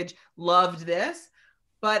Yiddish language loved this.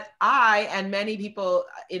 But I and many people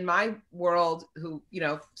in my world who,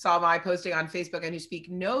 saw my posting on Facebook and who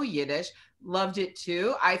speak no Yiddish loved it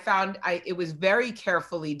too. I found it was very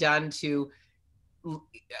carefully done to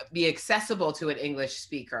be accessible to an English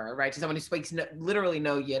speaker, right? To someone who speaks literally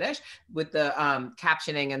no Yiddish, with the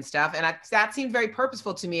captioning and stuff. And that seemed very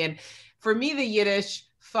purposeful to me. And for me, the Yiddish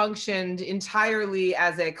functioned entirely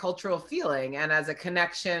as a cultural feeling and as a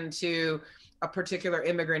connection to a particular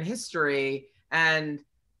immigrant history, and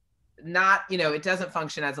not, it doesn't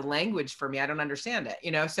function as a language for me. I don't understand it,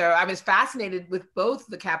 so I was fascinated with both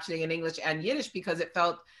the captioning in English and Yiddish, because it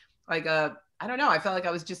felt like I don't know, I felt like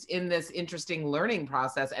I was just in this interesting learning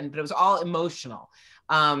process, but it was all emotional.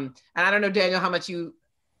 And I don't know, Daniel,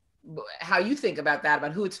 how you think about that,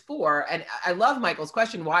 about who it's for. And I love Michael's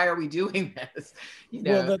question, why are we doing this?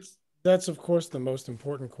 Well, that's of course the most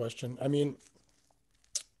important question.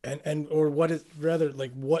 Or what is, rather,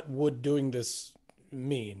 like, what would doing this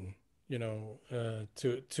mean?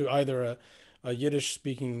 To either a Yiddish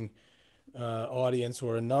speaking audience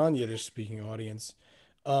or a non-Yiddish speaking audience.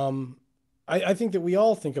 I think that we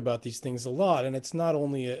all think about these things a lot, and it's not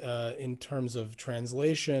only in terms of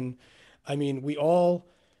translation. I mean, we all,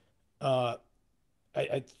 well,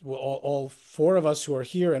 all four of us who are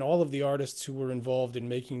here and all of the artists who were involved in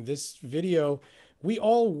making this video, we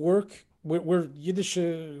all work. We're Yiddish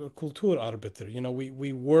Kulturarbeiter. You know,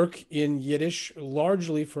 we work in Yiddish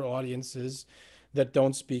largely for audiences that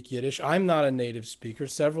don't speak Yiddish. I'm not a native speaker.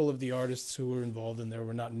 Several of the artists who were involved in there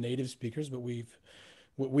were not native speakers, but we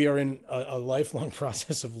are in a lifelong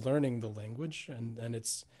process of learning the language and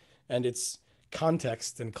its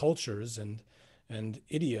context and cultures and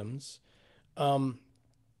idioms.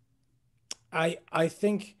 I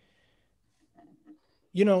think,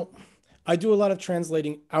 you know, I do a lot of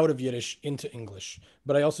translating out of Yiddish into English,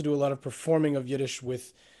 but I also do a lot of performing of Yiddish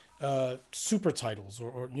with super titles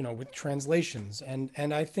or you know, with translations.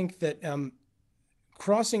 And I think that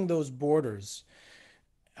crossing those borders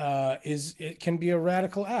it can be a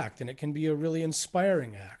radical act, and it can be a really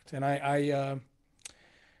inspiring act. And I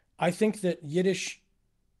think that Yiddish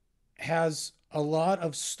has a lot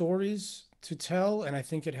of stories to tell, and I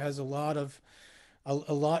think it has a lot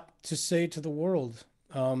to say to the world,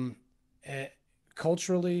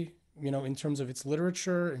 culturally, you know, in terms of its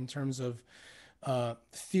literature, in terms of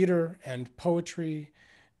theater and poetry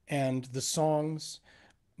and the songs.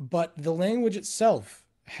 But the language itself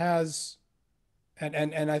has,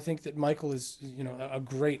 and I think that Michael is, you know, a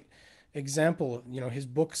great example. You know, his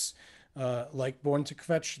books, like Born to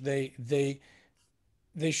Kvetch,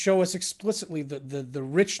 they show us explicitly the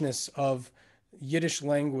richness of Yiddish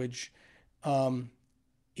language,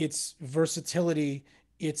 its versatility,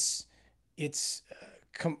 its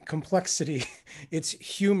complexity, its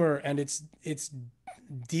humor, and its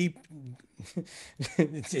deep,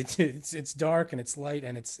 it's dark and it's light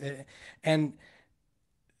and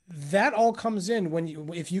that all comes in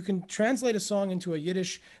if you can translate a song into a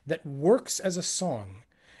Yiddish that works as a song.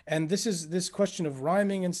 And this question of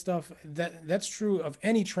rhyming and stuff, that's true of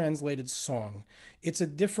any translated song. It's a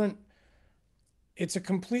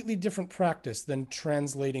completely different practice than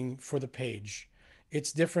translating for the page.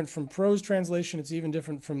 It's different from prose translation. It's even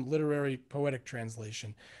different from literary poetic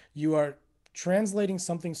translation. You are translating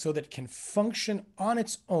something so that it can function on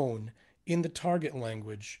its own in the target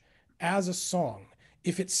language as a song.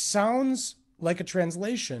 If it sounds like a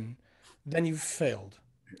translation, then you've failed.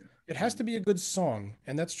 It has to be a good song,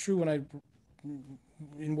 and that's true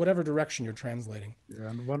in whatever direction you're translating. Yeah,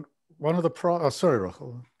 and one of the sorry,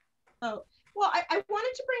 Rokhl. Oh, well, I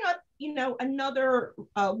wanted to bring up, you know, another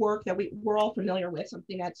work that we're all familiar with,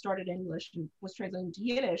 something that started in English and was translated into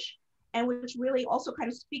Yiddish, and which really also kind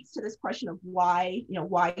of speaks to this question of why, you know,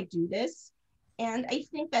 why do this? And I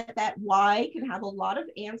think that why can have a lot of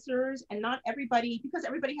answers, and not everybody, because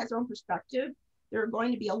everybody has their own perspective, there are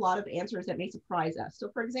going to be a lot of answers that may surprise us. So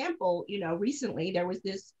for example, you know, recently there was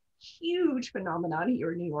this huge phenomenon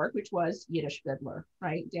here in New York, which was Yiddish Fiddler,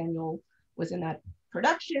 right? Daniel was in that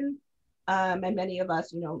production, and many of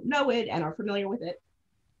us, you know it and are familiar with it.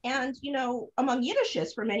 And, you know, among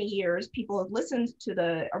Yiddishists for many years, people have listened to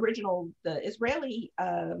the Israeli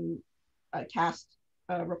cast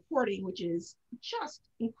recording, which is just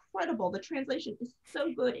incredible. The translation is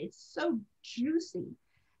so good. It's so juicy.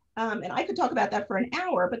 And I could talk about that for an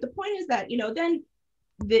hour, but the point is that, you know, then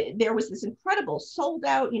there was this incredible sold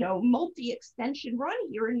out, you know, multi-extension run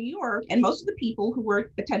here in New York. And most of the people who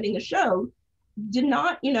were attending the show did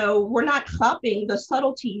not, you know, were not hopping the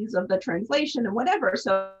subtleties of the translation and whatever.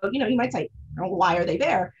 So, you know, you might say, oh, why are they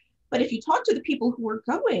there? But if you talk to the people who were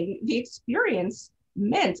going, the experience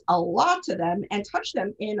meant a lot to them and touched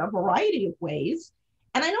them in a variety of ways.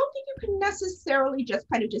 And I don't think you can necessarily just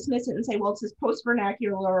kind of dismiss it and say, well, it's this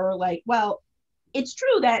post-vernacular, like, well, it's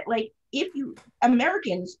true that, like, if you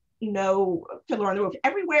Americans know Fiddler on the Roof,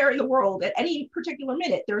 everywhere in the world at any particular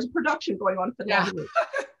minute, there's a production going on for Fiddler on the Roof.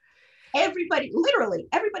 Everybody, literally,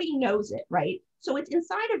 everybody knows it, right? So it's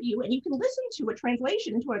inside of you, and you can listen to a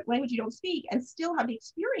translation into a language you don't speak and still have the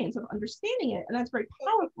experience of understanding it, and that's very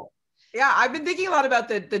powerful. Yeah, I've been thinking a lot about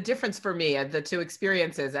the difference for me and the two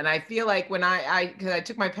experiences. And I feel like when because I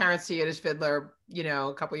took my parents to Yiddish Fiddler, you know,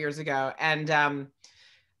 a couple years ago. And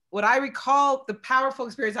what I recall, the powerful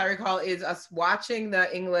experience I recall is us watching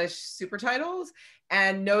the English super titles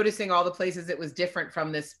and noticing all the places it was different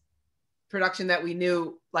from this production that we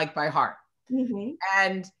knew like by heart. Mm-hmm.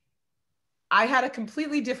 And I had a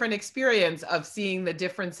completely different experience of seeing the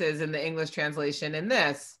differences in the English translation in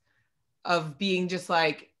this, of being just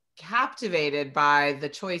like, captivated by the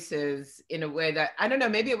choices in a way that, I don't know,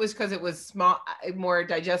 maybe it was because it was small, more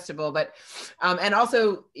digestible, but and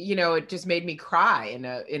also, you know, it just made me cry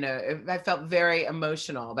I felt very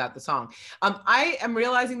emotional about the song. I am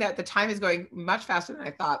realizing that the time is going much faster than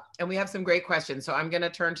I thought, and we have some great questions, so I'm going to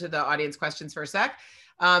turn to the audience questions for a sec.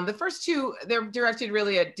 The first two, they're directed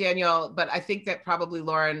really at Daniel, but I think that probably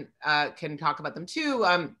Lorin can talk about them too.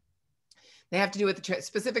 They have to do with the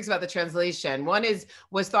specifics about the translation. One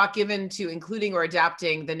was thought given to including or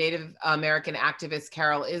adapting the Native American activist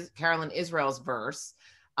Carolyn Israel's verse.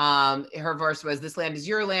 Her verse was, "This land is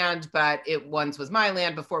your land, but it once was my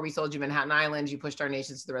land. Before we sold you Manhattan Island, you pushed our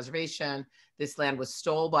nations to the reservation. This land was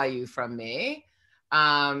stole by you from me."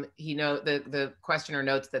 The questioner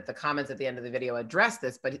notes that the comments at the end of the video address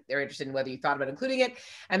this, but they're interested in whether you thought about including it.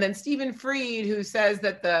 And then Stephen Freed, who says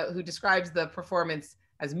that who describes the performance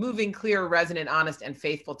as moving, clear, resonant, honest, and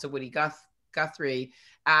faithful to Woody Guthrie,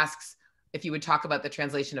 asks if you would talk about the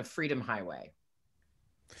translation of Freedom Highway.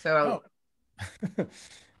 So,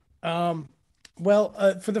 for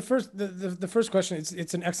the first question,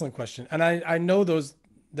 it's an excellent question, and I know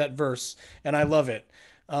that verse, and I love it.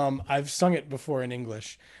 I've sung it before in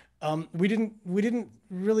English. We didn't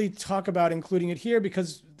really talk about including it here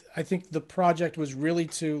because I think the project was really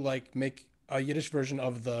to like make a Yiddish version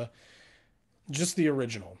of just the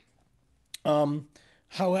original.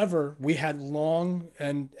 However, we had long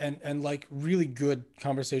and like really good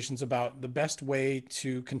conversations about the best way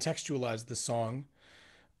to contextualize the song.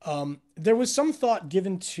 There was some thought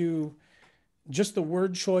given to just the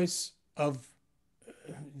word choice of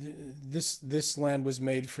this land was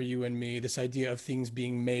made for you and me, this idea of things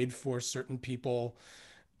being made for certain people.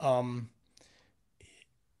 You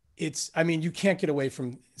can't get away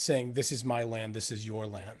from saying this is my land, this is your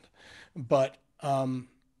land. But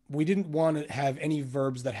we didn't want to have any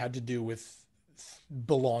verbs that had to do with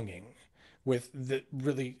belonging, with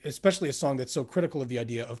really, especially a song that's so critical of the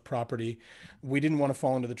idea of property. We didn't want to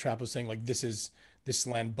fall into the trap of saying like, this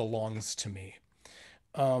land belongs to me.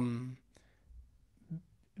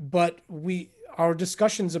 But our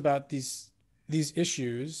discussions about these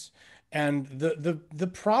issues and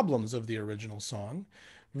the problems of the original song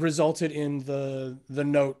resulted in the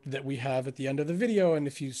note that we have at the end of the video. And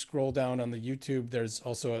if you scroll down on the YouTube, there's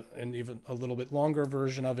also an even a little bit longer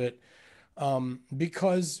version of it,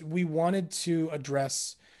 because we wanted to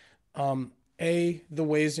address the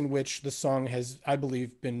ways in which the song has, I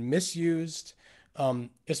believe, been misused,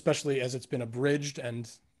 especially as it's been abridged and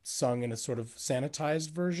sung in a sort of sanitized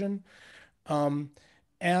version.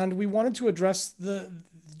 And we wanted to address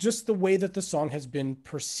just the way that the song has been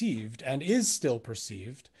perceived and is still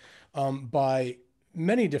perceived by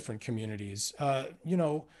many different communities.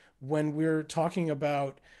 When we're talking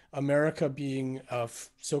about America being a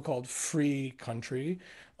so-called free country,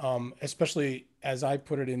 especially as I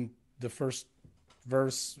put it in the first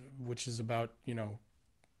verse, which is about,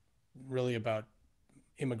 really about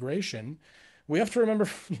immigration, we have to remember,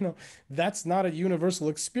 that's not a universal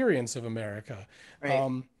experience of America.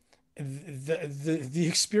 Right. The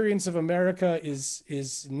experience of America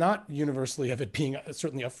is not universally of it being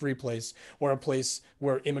certainly a free place or a place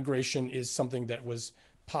where immigration is something that was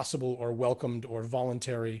possible or welcomed or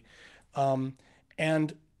voluntary.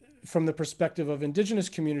 And from the perspective of indigenous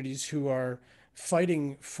communities who are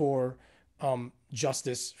fighting for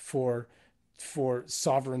justice, for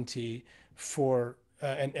sovereignty, for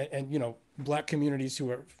and Black communities who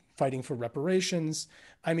are fighting for reparations.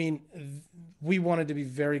 I mean, we wanted to be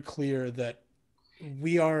very clear that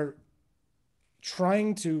we are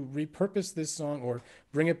trying to repurpose this song or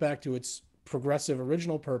bring it back to its progressive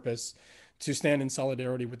original purpose to stand in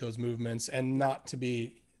solidarity with those movements and not to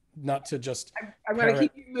just. I'm going to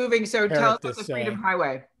keep you moving. So tell us about the Freedom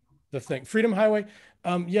Highway. The thing, Freedom Highway.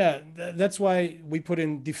 That's why we put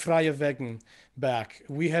in Die Freie Wegen back.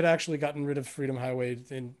 We had actually gotten rid of Freedom Highway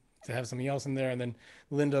to have something else in there, and then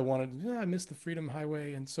Linda wanted, I missed the Freedom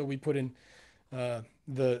Highway, and so we put in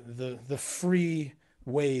the free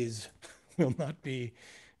ways will not be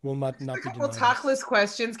denied. A couple talkless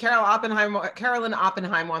questions. Carolyn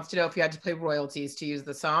Oppenheim wants to know if you had to pay royalties to use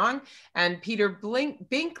the song, and Peter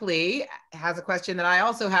Binkley has a question that I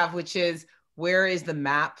also have, which is, where is the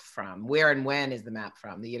map from? Where and when is the map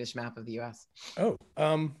from? The Yiddish map of the U.S. Oh,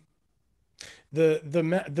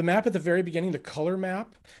 the map at the very beginning, the color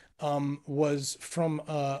map, was from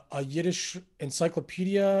a Yiddish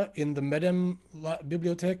encyclopedia in the Medem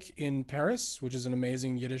Bibliothèque in Paris, which is an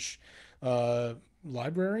amazing Yiddish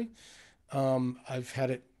library. I've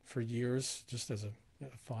had it for years, just as a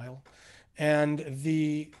file. And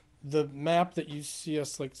the map that you see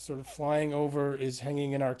us like sort of flying over is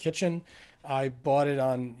hanging in our kitchen. I bought it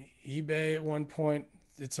on eBay at one point.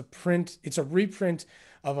 It's a reprint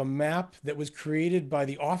of a map that was created by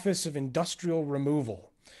the Office of Industrial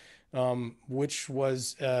Removal, which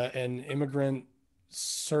was an immigrant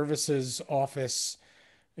services office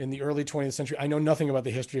in the early 20th century. I know nothing about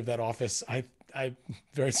the history of that office. I'm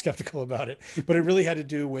very skeptical about it, but it really had to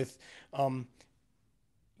do with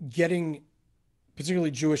getting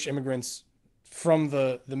particularly Jewish immigrants from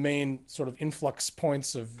the main sort of influx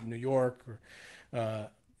points of New York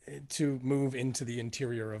to move into the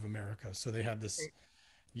interior of America. So they had this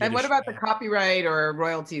Yiddish And what about the map. copyright or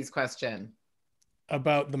royalties question?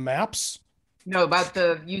 About the maps? No, about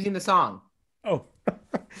the using the song. Oh,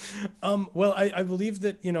 well, I believe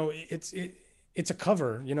that, it's a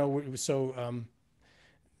cover, so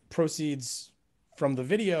proceeds from the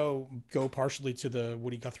video go partially to the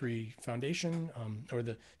Woody Guthrie Foundation, or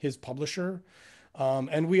his publisher.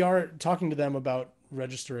 And we are talking to them about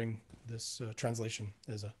registering this translation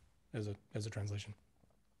as a translation.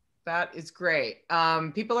 That is great.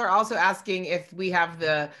 People are also asking if we have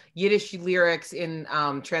the Yiddish lyrics in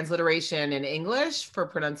transliteration in English for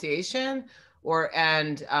pronunciation,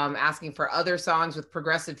 and asking for other songs with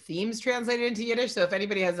progressive themes translated into Yiddish. So if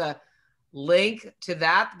anybody has a link to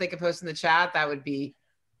that they could post in the chat, that would be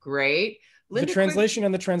great. Linda, the translation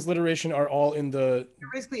and the transliteration are all in the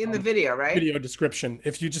basically in the video, right? Video description.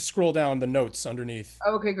 If you just scroll down the notes underneath.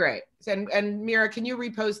 Okay, great. And Mira, can you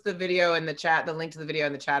repost the video in the chat, the link to the video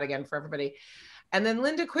in the chat again for everybody? And then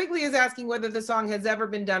Linda Quigley is asking whether the song has ever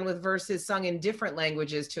been done with verses sung in different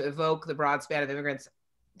languages to evoke the broad span of immigrants.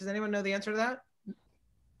 Does anyone know the answer to that?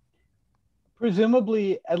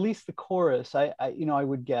 Presumably, at least the chorus. I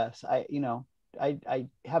would guess. I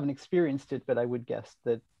haven't experienced it, but I would guess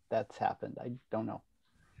that that's happened. I don't know.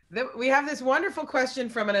 We have this wonderful question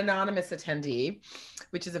from an anonymous attendee,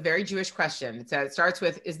 which is a very Jewish question. It starts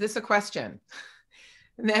with, "Is this a question?"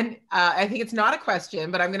 And then I think it's not a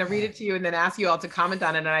question, but I'm going to read it to you and then ask you all to comment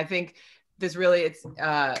on it. And I think this really, it's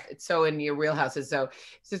so in your wheelhouses. So it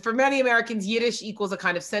says, for many Americans, Yiddish equals a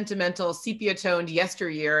kind of sentimental, sepia-toned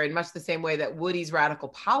yesteryear, in much the same way that Woody's radical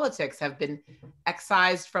politics have been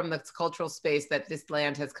excised from the cultural space that this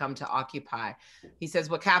land has come to occupy. He says,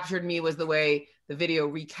 what captured me was the way the video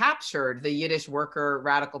recaptured the Yiddish worker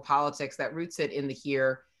radical politics that roots it in the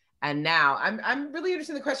here and now. I'm really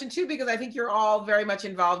interested in the question too, because I think you're all very much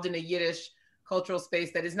involved in a Yiddish cultural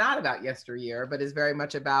space that is not about yesteryear, but is very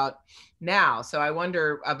much about now. So I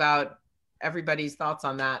wonder about everybody's thoughts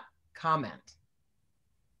on that comment.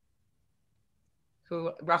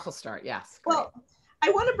 Rokhl start, yes. Well,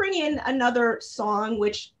 I want to bring in another song,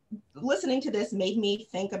 which listening to this made me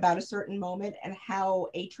think about a certain moment and how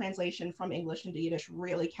a translation from English into Yiddish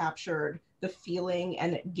really captured the feeling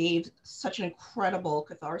and it gave such an incredible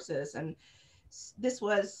catharsis. And this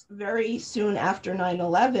was very soon after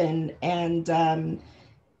 9/11, and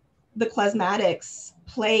the Klezmatics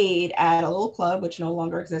played at a little club, which no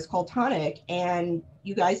longer exists, called Tonic, and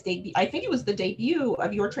you guys I think it was the debut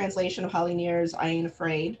of your translation of Holly Near's I Ain't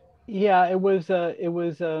Afraid. Yeah, it was me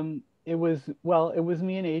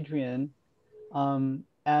and Adrian,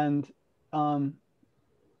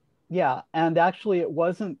 yeah, and actually it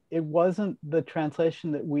wasn't the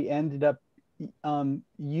translation that we ended up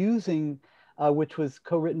using, which was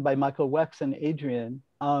co-written by Michael Wex and Adrian,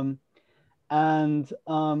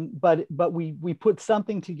 but we put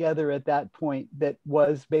something together at that point that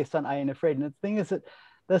was based on I Ain't Afraid. And the thing is that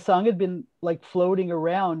the song had been like floating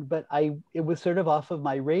around, but it was sort of off of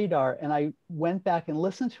my radar, and I went back and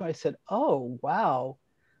listened to it. I said, oh wow,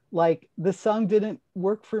 like the song didn't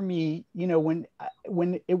work for me,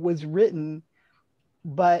 when it was written,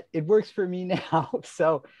 but it works for me now.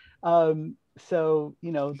 So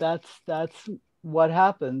that's what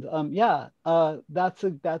happened. That's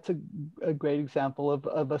a great example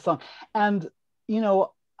of a song. And a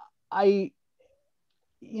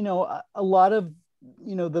lot of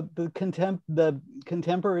the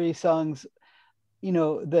contemporary songs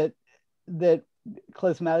that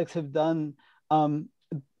Klezmatics have done,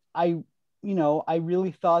 I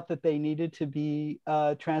really thought that they needed to be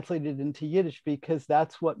translated into Yiddish, because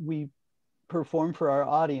that's what we perform for our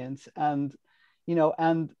audience. And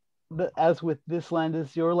as with This Land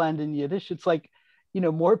Is Your Land in Yiddish, it's like,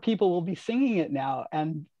 more people will be singing it now.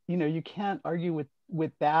 And, you can't argue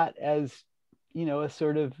with that as, a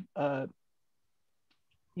sort of, a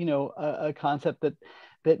concept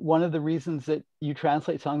that one of the reasons that you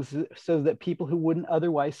translate songs is so that people who wouldn't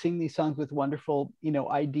otherwise sing these songs with wonderful,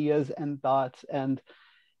 ideas and thoughts and,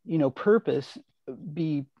 purpose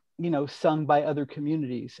be, sung by other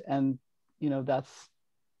communities. And,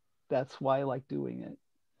 that's why I like doing it.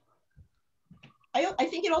 I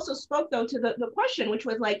think it also spoke though to the question, which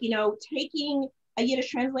was like, taking a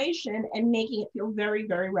Yiddish translation and making it feel very,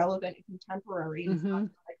 very relevant and contemporary. And it's not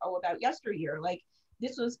like, oh, about yesteryear. Like,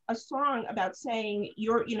 this was a song about saying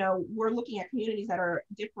we're looking at communities that are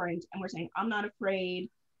different, and we're saying, I'm not afraid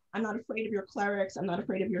of your clerics, I'm not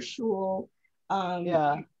afraid of your shul.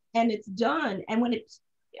 And it's done. And when it's,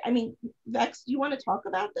 Vex, do you want to talk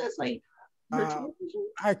about this? Like,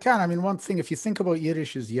 I can. I mean, one thing, if you think about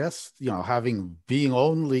Yiddish, is yes, being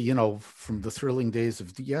only, from the thrilling days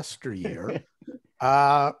of the yesteryear.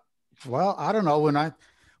 Well, I don't know.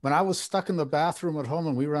 When I was stuck in the bathroom at home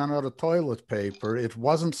and we ran out of toilet paper, it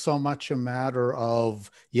wasn't so much a matter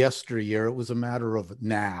of yesteryear. It was a matter of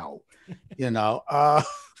now,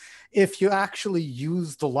 if you actually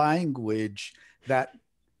use the language that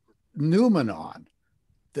noumenon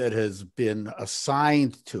that has been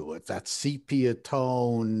assigned to it, that sepia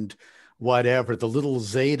toned, whatever, the little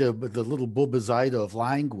zeta, the little bubba zeta of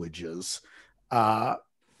languages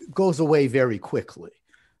goes away very quickly.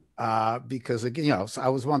 Because again, I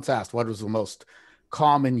was once asked what was the most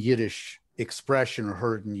common Yiddish expression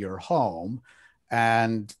heard in your home,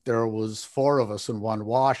 and there was 4 of us in one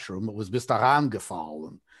washroom. It was "bist du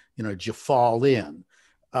angefallen," did you fall in?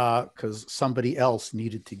 Because somebody else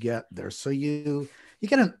needed to get there. So you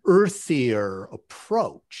get an earthier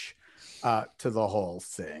approach to the whole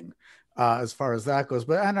thing as far as that goes.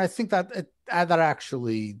 And I think that that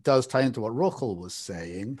actually does tie into what Rokhl was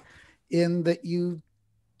saying, in that you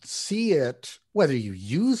see it, whether you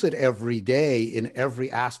use it every day in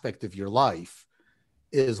every aspect of your life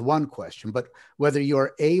is one question, but whether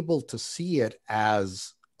you're able to see it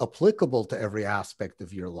as applicable to every aspect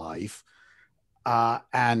of your life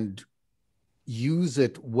and use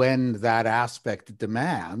it when that aspect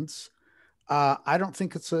demands, I don't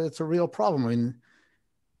think it's a real problem. I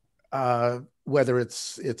mean, whether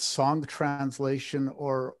it's song translation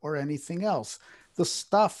or anything else, the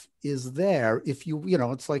stuff is there. If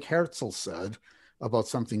it's like Herzl said about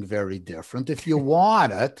something very different. If you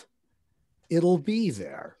want it, it'll be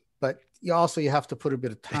there. But you have to put a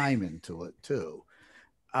bit of time into it too.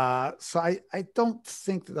 So I don't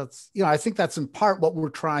think that's, I think that's in part what we're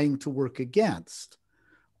trying to work against.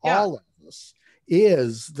 Yeah. All of this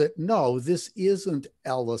is that, no, this isn't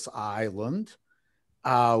Ellis Island,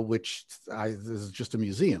 which this is just a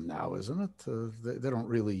museum now, isn't it? They don't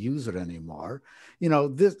really use it anymore.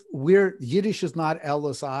 Yiddish is not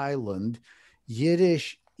Ellis Island.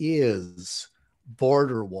 Yiddish is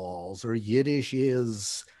border walls, or Yiddish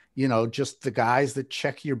is, just the guys that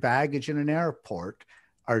check your baggage in an airport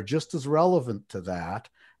are just as relevant to that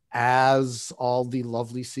as all the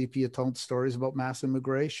lovely sepia-toned stories about mass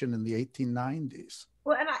immigration in the 1890s.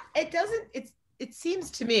 Well, and it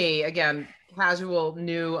seems to me, again, casual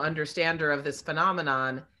new understander of this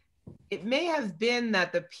phenomenon, it may have been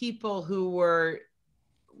that the people who were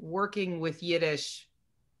working with Yiddish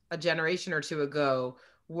a generation or two ago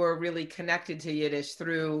were really connected to Yiddish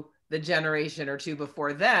through the generation or two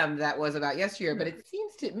before them that was about yesteryear. But it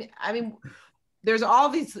seems to me, there's all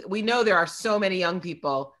these, we know there are so many young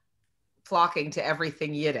people flocking to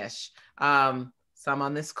everything Yiddish, some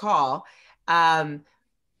on this call.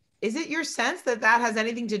 Is it your sense that has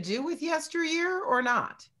anything to do with yesteryear or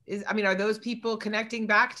not? Are those people connecting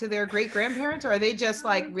back to their great grandparents, or are they just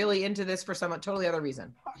like really into this for some totally other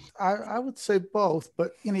reason? I would say both,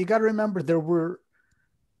 but you got to remember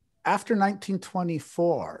after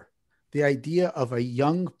 1924, the idea of a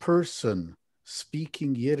young person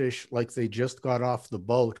speaking Yiddish like they just got off the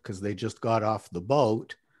boat because they just got off the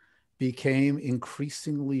boat became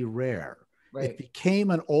increasingly rare. Right. It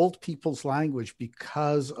became an old people's language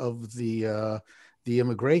because of the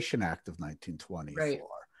Immigration Act of 1924. Right.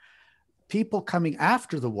 People coming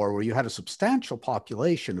after the war, where you had a substantial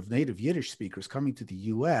population of native Yiddish speakers coming to the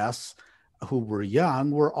US who were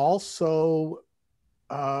young, were also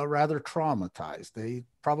rather traumatized. They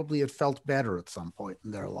probably had felt better at some point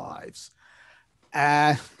in their lives.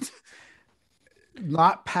 And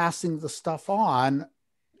not passing the stuff on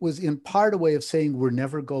was in part a way of saying we're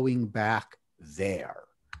never going back there.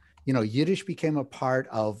 Yiddish became a part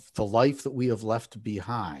of the life that we have left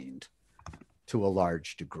behind to a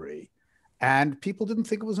large degree. And people didn't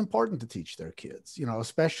think it was important to teach their kids,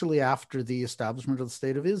 especially after the establishment of the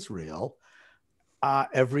State of Israel.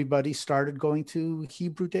 Everybody started going to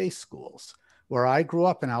Hebrew day schools. Where I grew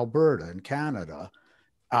up in Alberta, in Canada,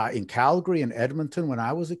 in Calgary and Edmonton, when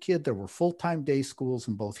I was a kid, there were full-time day schools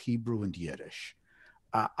in both Hebrew and Yiddish.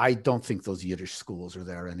 I don't think those Yiddish schools are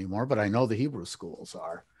there anymore, but I know the Hebrew schools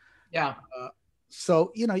are. Yeah.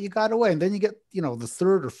 So, you got away. And then you get, the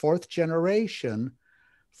third or fourth generation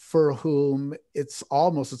for whom it's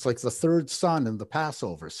like the third son in the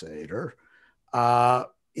Passover Seder,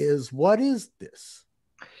 is, what is this?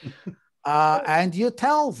 And you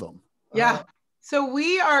tell them. Yeah. So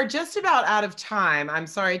we are just about out of time, I'm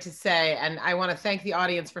sorry to say, and I want to thank the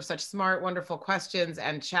audience for such smart, wonderful questions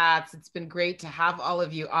and chats. It's been great to have all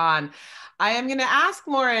of you on. I am going to ask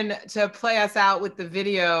Lorin to play us out with the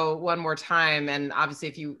video one more time, and obviously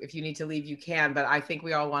if you need to leave, you can, but I think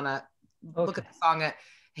we all want to look at the song,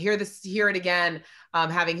 hear it again,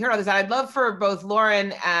 having heard all this. I'd love for both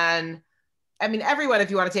Lorin and, I mean, everyone, if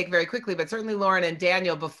you want to take it very quickly, but certainly Lorin and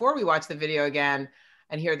Daniel, before we watch the video again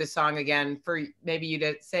and hear the song again, for maybe you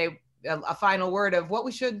to say a final word of what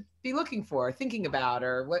we should be looking for, thinking about,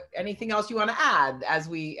 or what, anything else you want to add as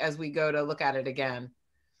we go to look at it again.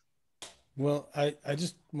 Well, I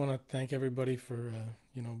just want to thank everybody for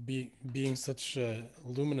being such a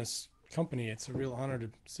luminous company. It's a real honor to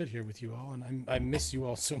sit here with you all, and I miss you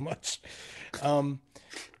all so much. All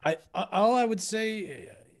I would say,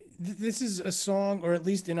 this is a song, or at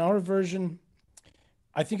least in our version,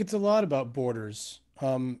 I think it's a lot about borders.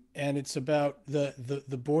 And it's about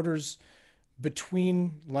the borders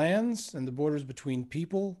between lands, and the borders between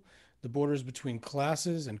people, the borders between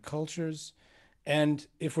classes and cultures. And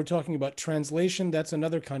if we're talking about translation, that's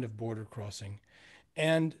another kind of border crossing.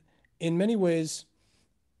 And in many ways,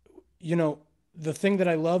 the thing that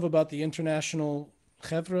I love about the international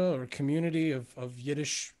chevra, or community of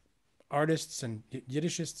Yiddish artists and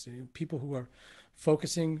Yiddishists, people who are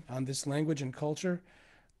focusing on this language and culture,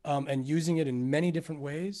 and using it in many different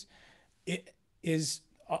ways, it is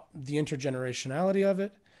the intergenerationality of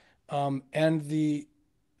it, and the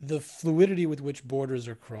fluidity with which borders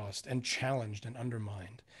are crossed and challenged and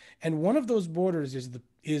undermined. And one of those borders is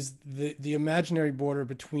the imaginary border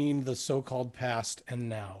between the so-called past and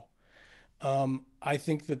now. I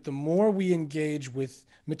think that the more we engage with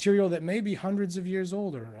material that may be hundreds of years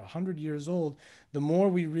old or 100 years old, the more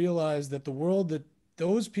we realize that the world that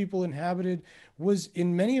those people inhabited was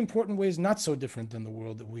in many important ways not so different than the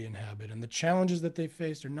world that we inhabit, and the challenges that they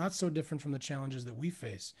faced are not so different from the challenges that we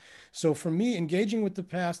face. So for me, engaging with the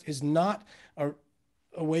past is not a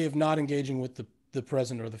way of not engaging with the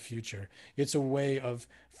present or the future. It's a way of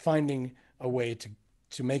finding a way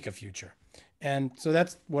to make a future. And so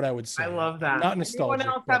that's what I would say. I love that. Not nostalgic.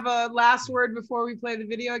 Anyone else have a last word before we play the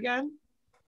video again?